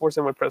Space Force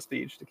in with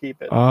Prestige to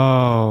keep it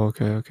Oh,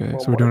 okay. one So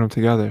we're more. doing them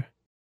together.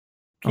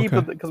 Keep Okay.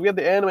 it because we have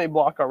the anime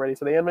block already.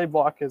 So the anime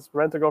block is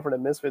Rent a Girlfriend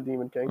and Misfit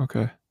Demon King.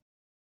 Okay.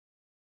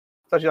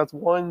 So actually, that's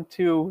 1,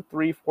 2,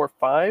 3, 4,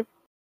 5.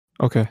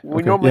 Okay.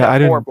 We normally Yeah,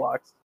 have 4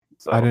 blocks.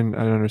 So I didn't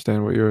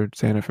understand what you were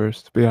saying at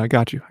first. But yeah, I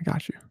got you.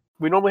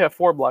 we normally have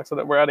 4 blocks, so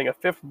that we're adding a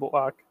 5th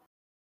block.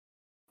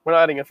 We're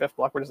not adding a 5th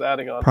block. We're just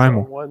adding on.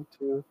 Primal. So 1,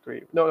 2,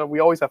 3. No, we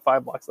always have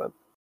 5 blocks then.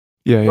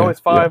 Yeah, We always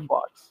 5 yeah.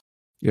 blocks.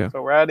 Yeah.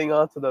 So we're adding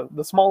on to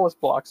the smallest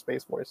block,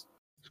 Space Force.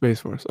 Space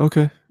Force.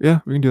 Okay. Yeah,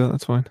 we can do that.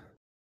 That's fine.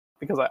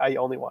 Because I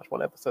only watched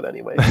 1 episode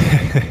anyway.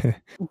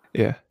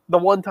 Yeah. The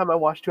one time I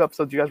watched 2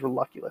 episodes, you guys were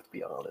lucky. Let's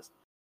be honest.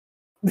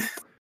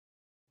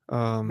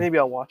 Maybe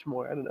I'll watch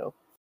more. I don't know.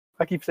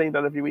 I keep saying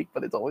that every week,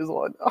 but it's always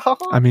one.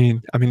 I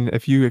mean,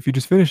 if you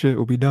just finish it,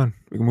 we'll be done.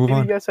 We can move Maybe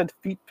on. you guys sent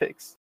feet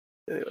pics.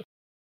 Anyway.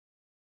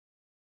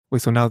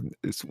 Wait, so now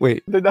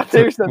wait.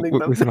 They're sending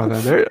them. Wait, so now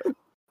they're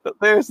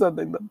They're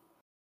sending them.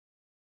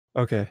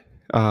 okay.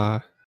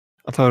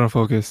 Untitled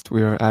Unfocused,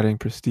 we are adding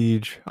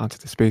Prestige onto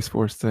the Space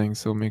Force thing,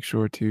 so make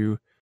sure to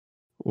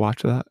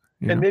watch that.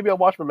 And maybe I'll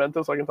watch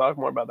Memento so I can talk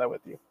more about that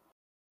with you.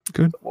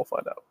 Good. So we'll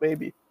find out.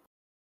 Maybe.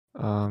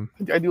 I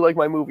do like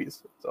my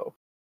movies, so.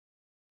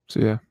 So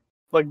yeah.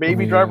 Like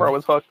Baby Driver, I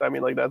was hooked. I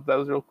mean, like that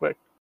was real quick.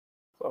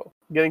 So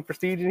getting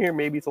Prestige in here,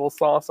 maybe it's a little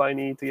sauce I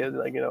need to get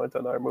like into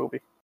another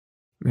movie.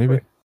 Maybe.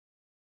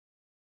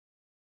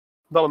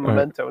 Not a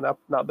Memento,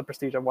 not the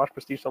Prestige. I've watched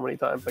Prestige so many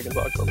times I can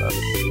talk about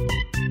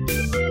that.